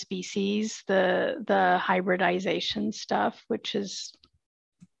mixing of the species, the hybridization stuff, which is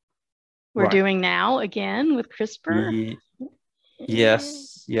we're doing now again with CRISPR.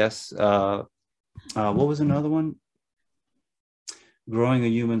 Yes. What was another one? Growing a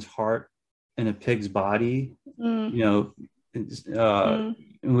human's heart in a pig's body. You know,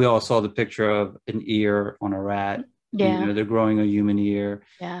 we all saw the picture of an ear on a rat. Yeah. You know, they're growing a human ear.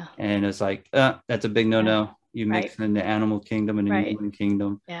 Yeah. And it's like, that's a big no-no. Yeah. You mix in the animal kingdom and the human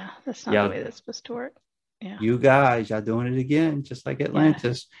kingdom. Yeah, that's not the way that's supposed to work. Yeah. You guys, y'all doing it again, just like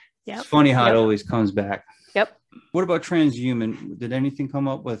Atlantis. Yeah. It's funny how it always comes back. Yep. What about transhuman? Did anything come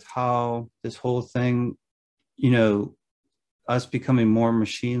up with how this whole thing, you know, us becoming more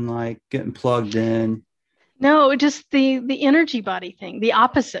machine-like, getting plugged in? No, just the energy body thing, the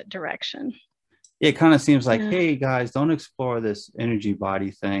opposite direction. It kind of seems like, hey guys, don't explore this energy body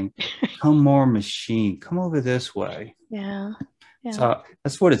thing. Come more machine. Come over this way. Yeah. So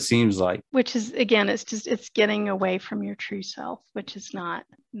that's what it seems like. Which is, again, it's getting away from your true self, which is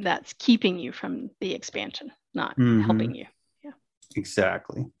that's keeping you from the expansion, not helping you. Yeah.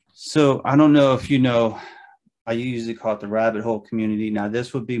 Exactly. So I don't know if you know, I usually call it the rabbit hole community. Now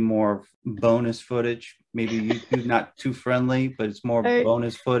this would be more bonus footage, maybe YouTube not too friendly, but it's more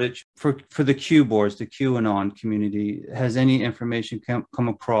bonus footage for the Q boards, the QAnon community. Has any information come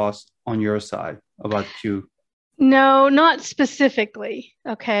across on your side about Q? No, not specifically.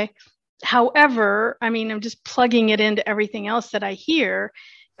 Okay. However, I mean, I'm just plugging it into everything else that I hear,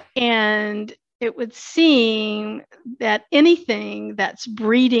 and it would seem that anything that's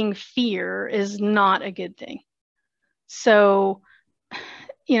breeding fear is not a good thing. So,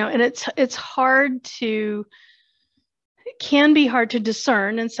 you know, and it can be hard to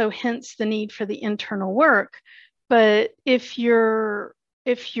discern. And so hence the need for the internal work. But if you're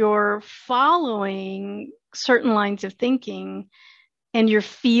following certain lines of thinking and you're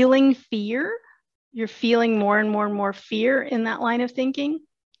feeling fear, you're feeling more and more and more fear in that line of thinking,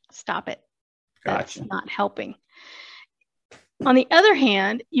 stop it. Gotcha. That's not helping. On the other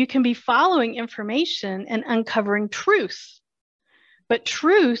hand, you can be following information and uncovering truth. But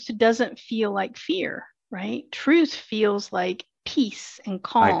truth doesn't feel like fear, right? Truth feels like peace and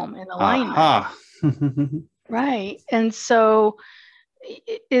calm and alignment. Right. And so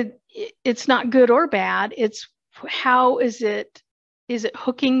it's not good or bad. It's how is it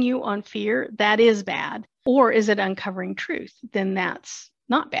hooking you on fear? That is bad. Or is it uncovering truth? Then that's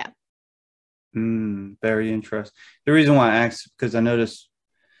not bad. Very interesting. The reason why I asked, because I noticed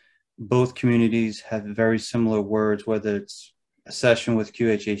both communities have very similar words, whether it's a session with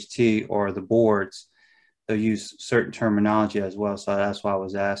QHHT or the boards, they'll use certain terminology as well. So that's why I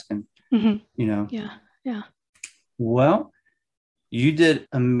was asking, you know. Yeah. Well, you did an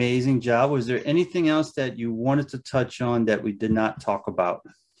amazing job. Was there anything else that you wanted to touch on that we did not talk about?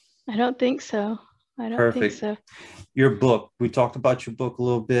 I don't think so. Think so. Your book, we talked about your book a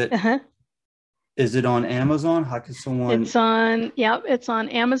little bit. Is it on Amazon? How can someone? It's on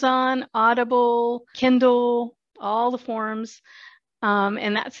Amazon, Audible, Kindle, all the forms.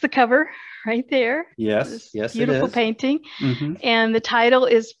 And that's the cover right there. Yes, yes, beautiful it is. painting. Mm-hmm. And the title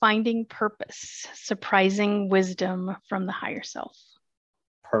is Finding Purpose, Surprising Wisdom from the Higher Self.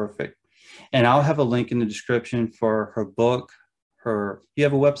 Perfect. And I'll have a link in the description for her book. You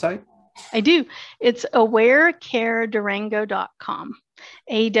have a website? I do. It's awarecaredurango.com.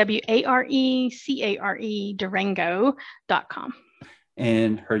 AWARECARE Durango.com.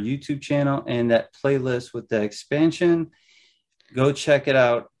 And her YouTube channel and that playlist with the expansion. Go check it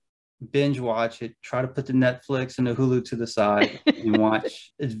out. Binge watch it. Try to put the Netflix and the Hulu to the side and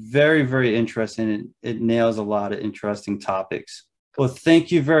watch. It's very, very interesting. It nails a lot of interesting topics. Well,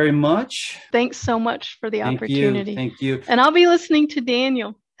 thank you very much. Thanks so much for the opportunity. Thank you. And I'll be listening to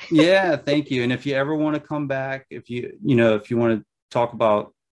Daniel. Yeah, thank you. And if you ever want to come back, if you want to talk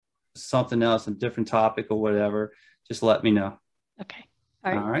about something else, a different topic or whatever, just let me know. Okay.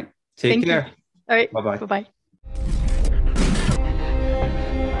 All right. All right. Take care. All right. Bye-bye. Bye-bye.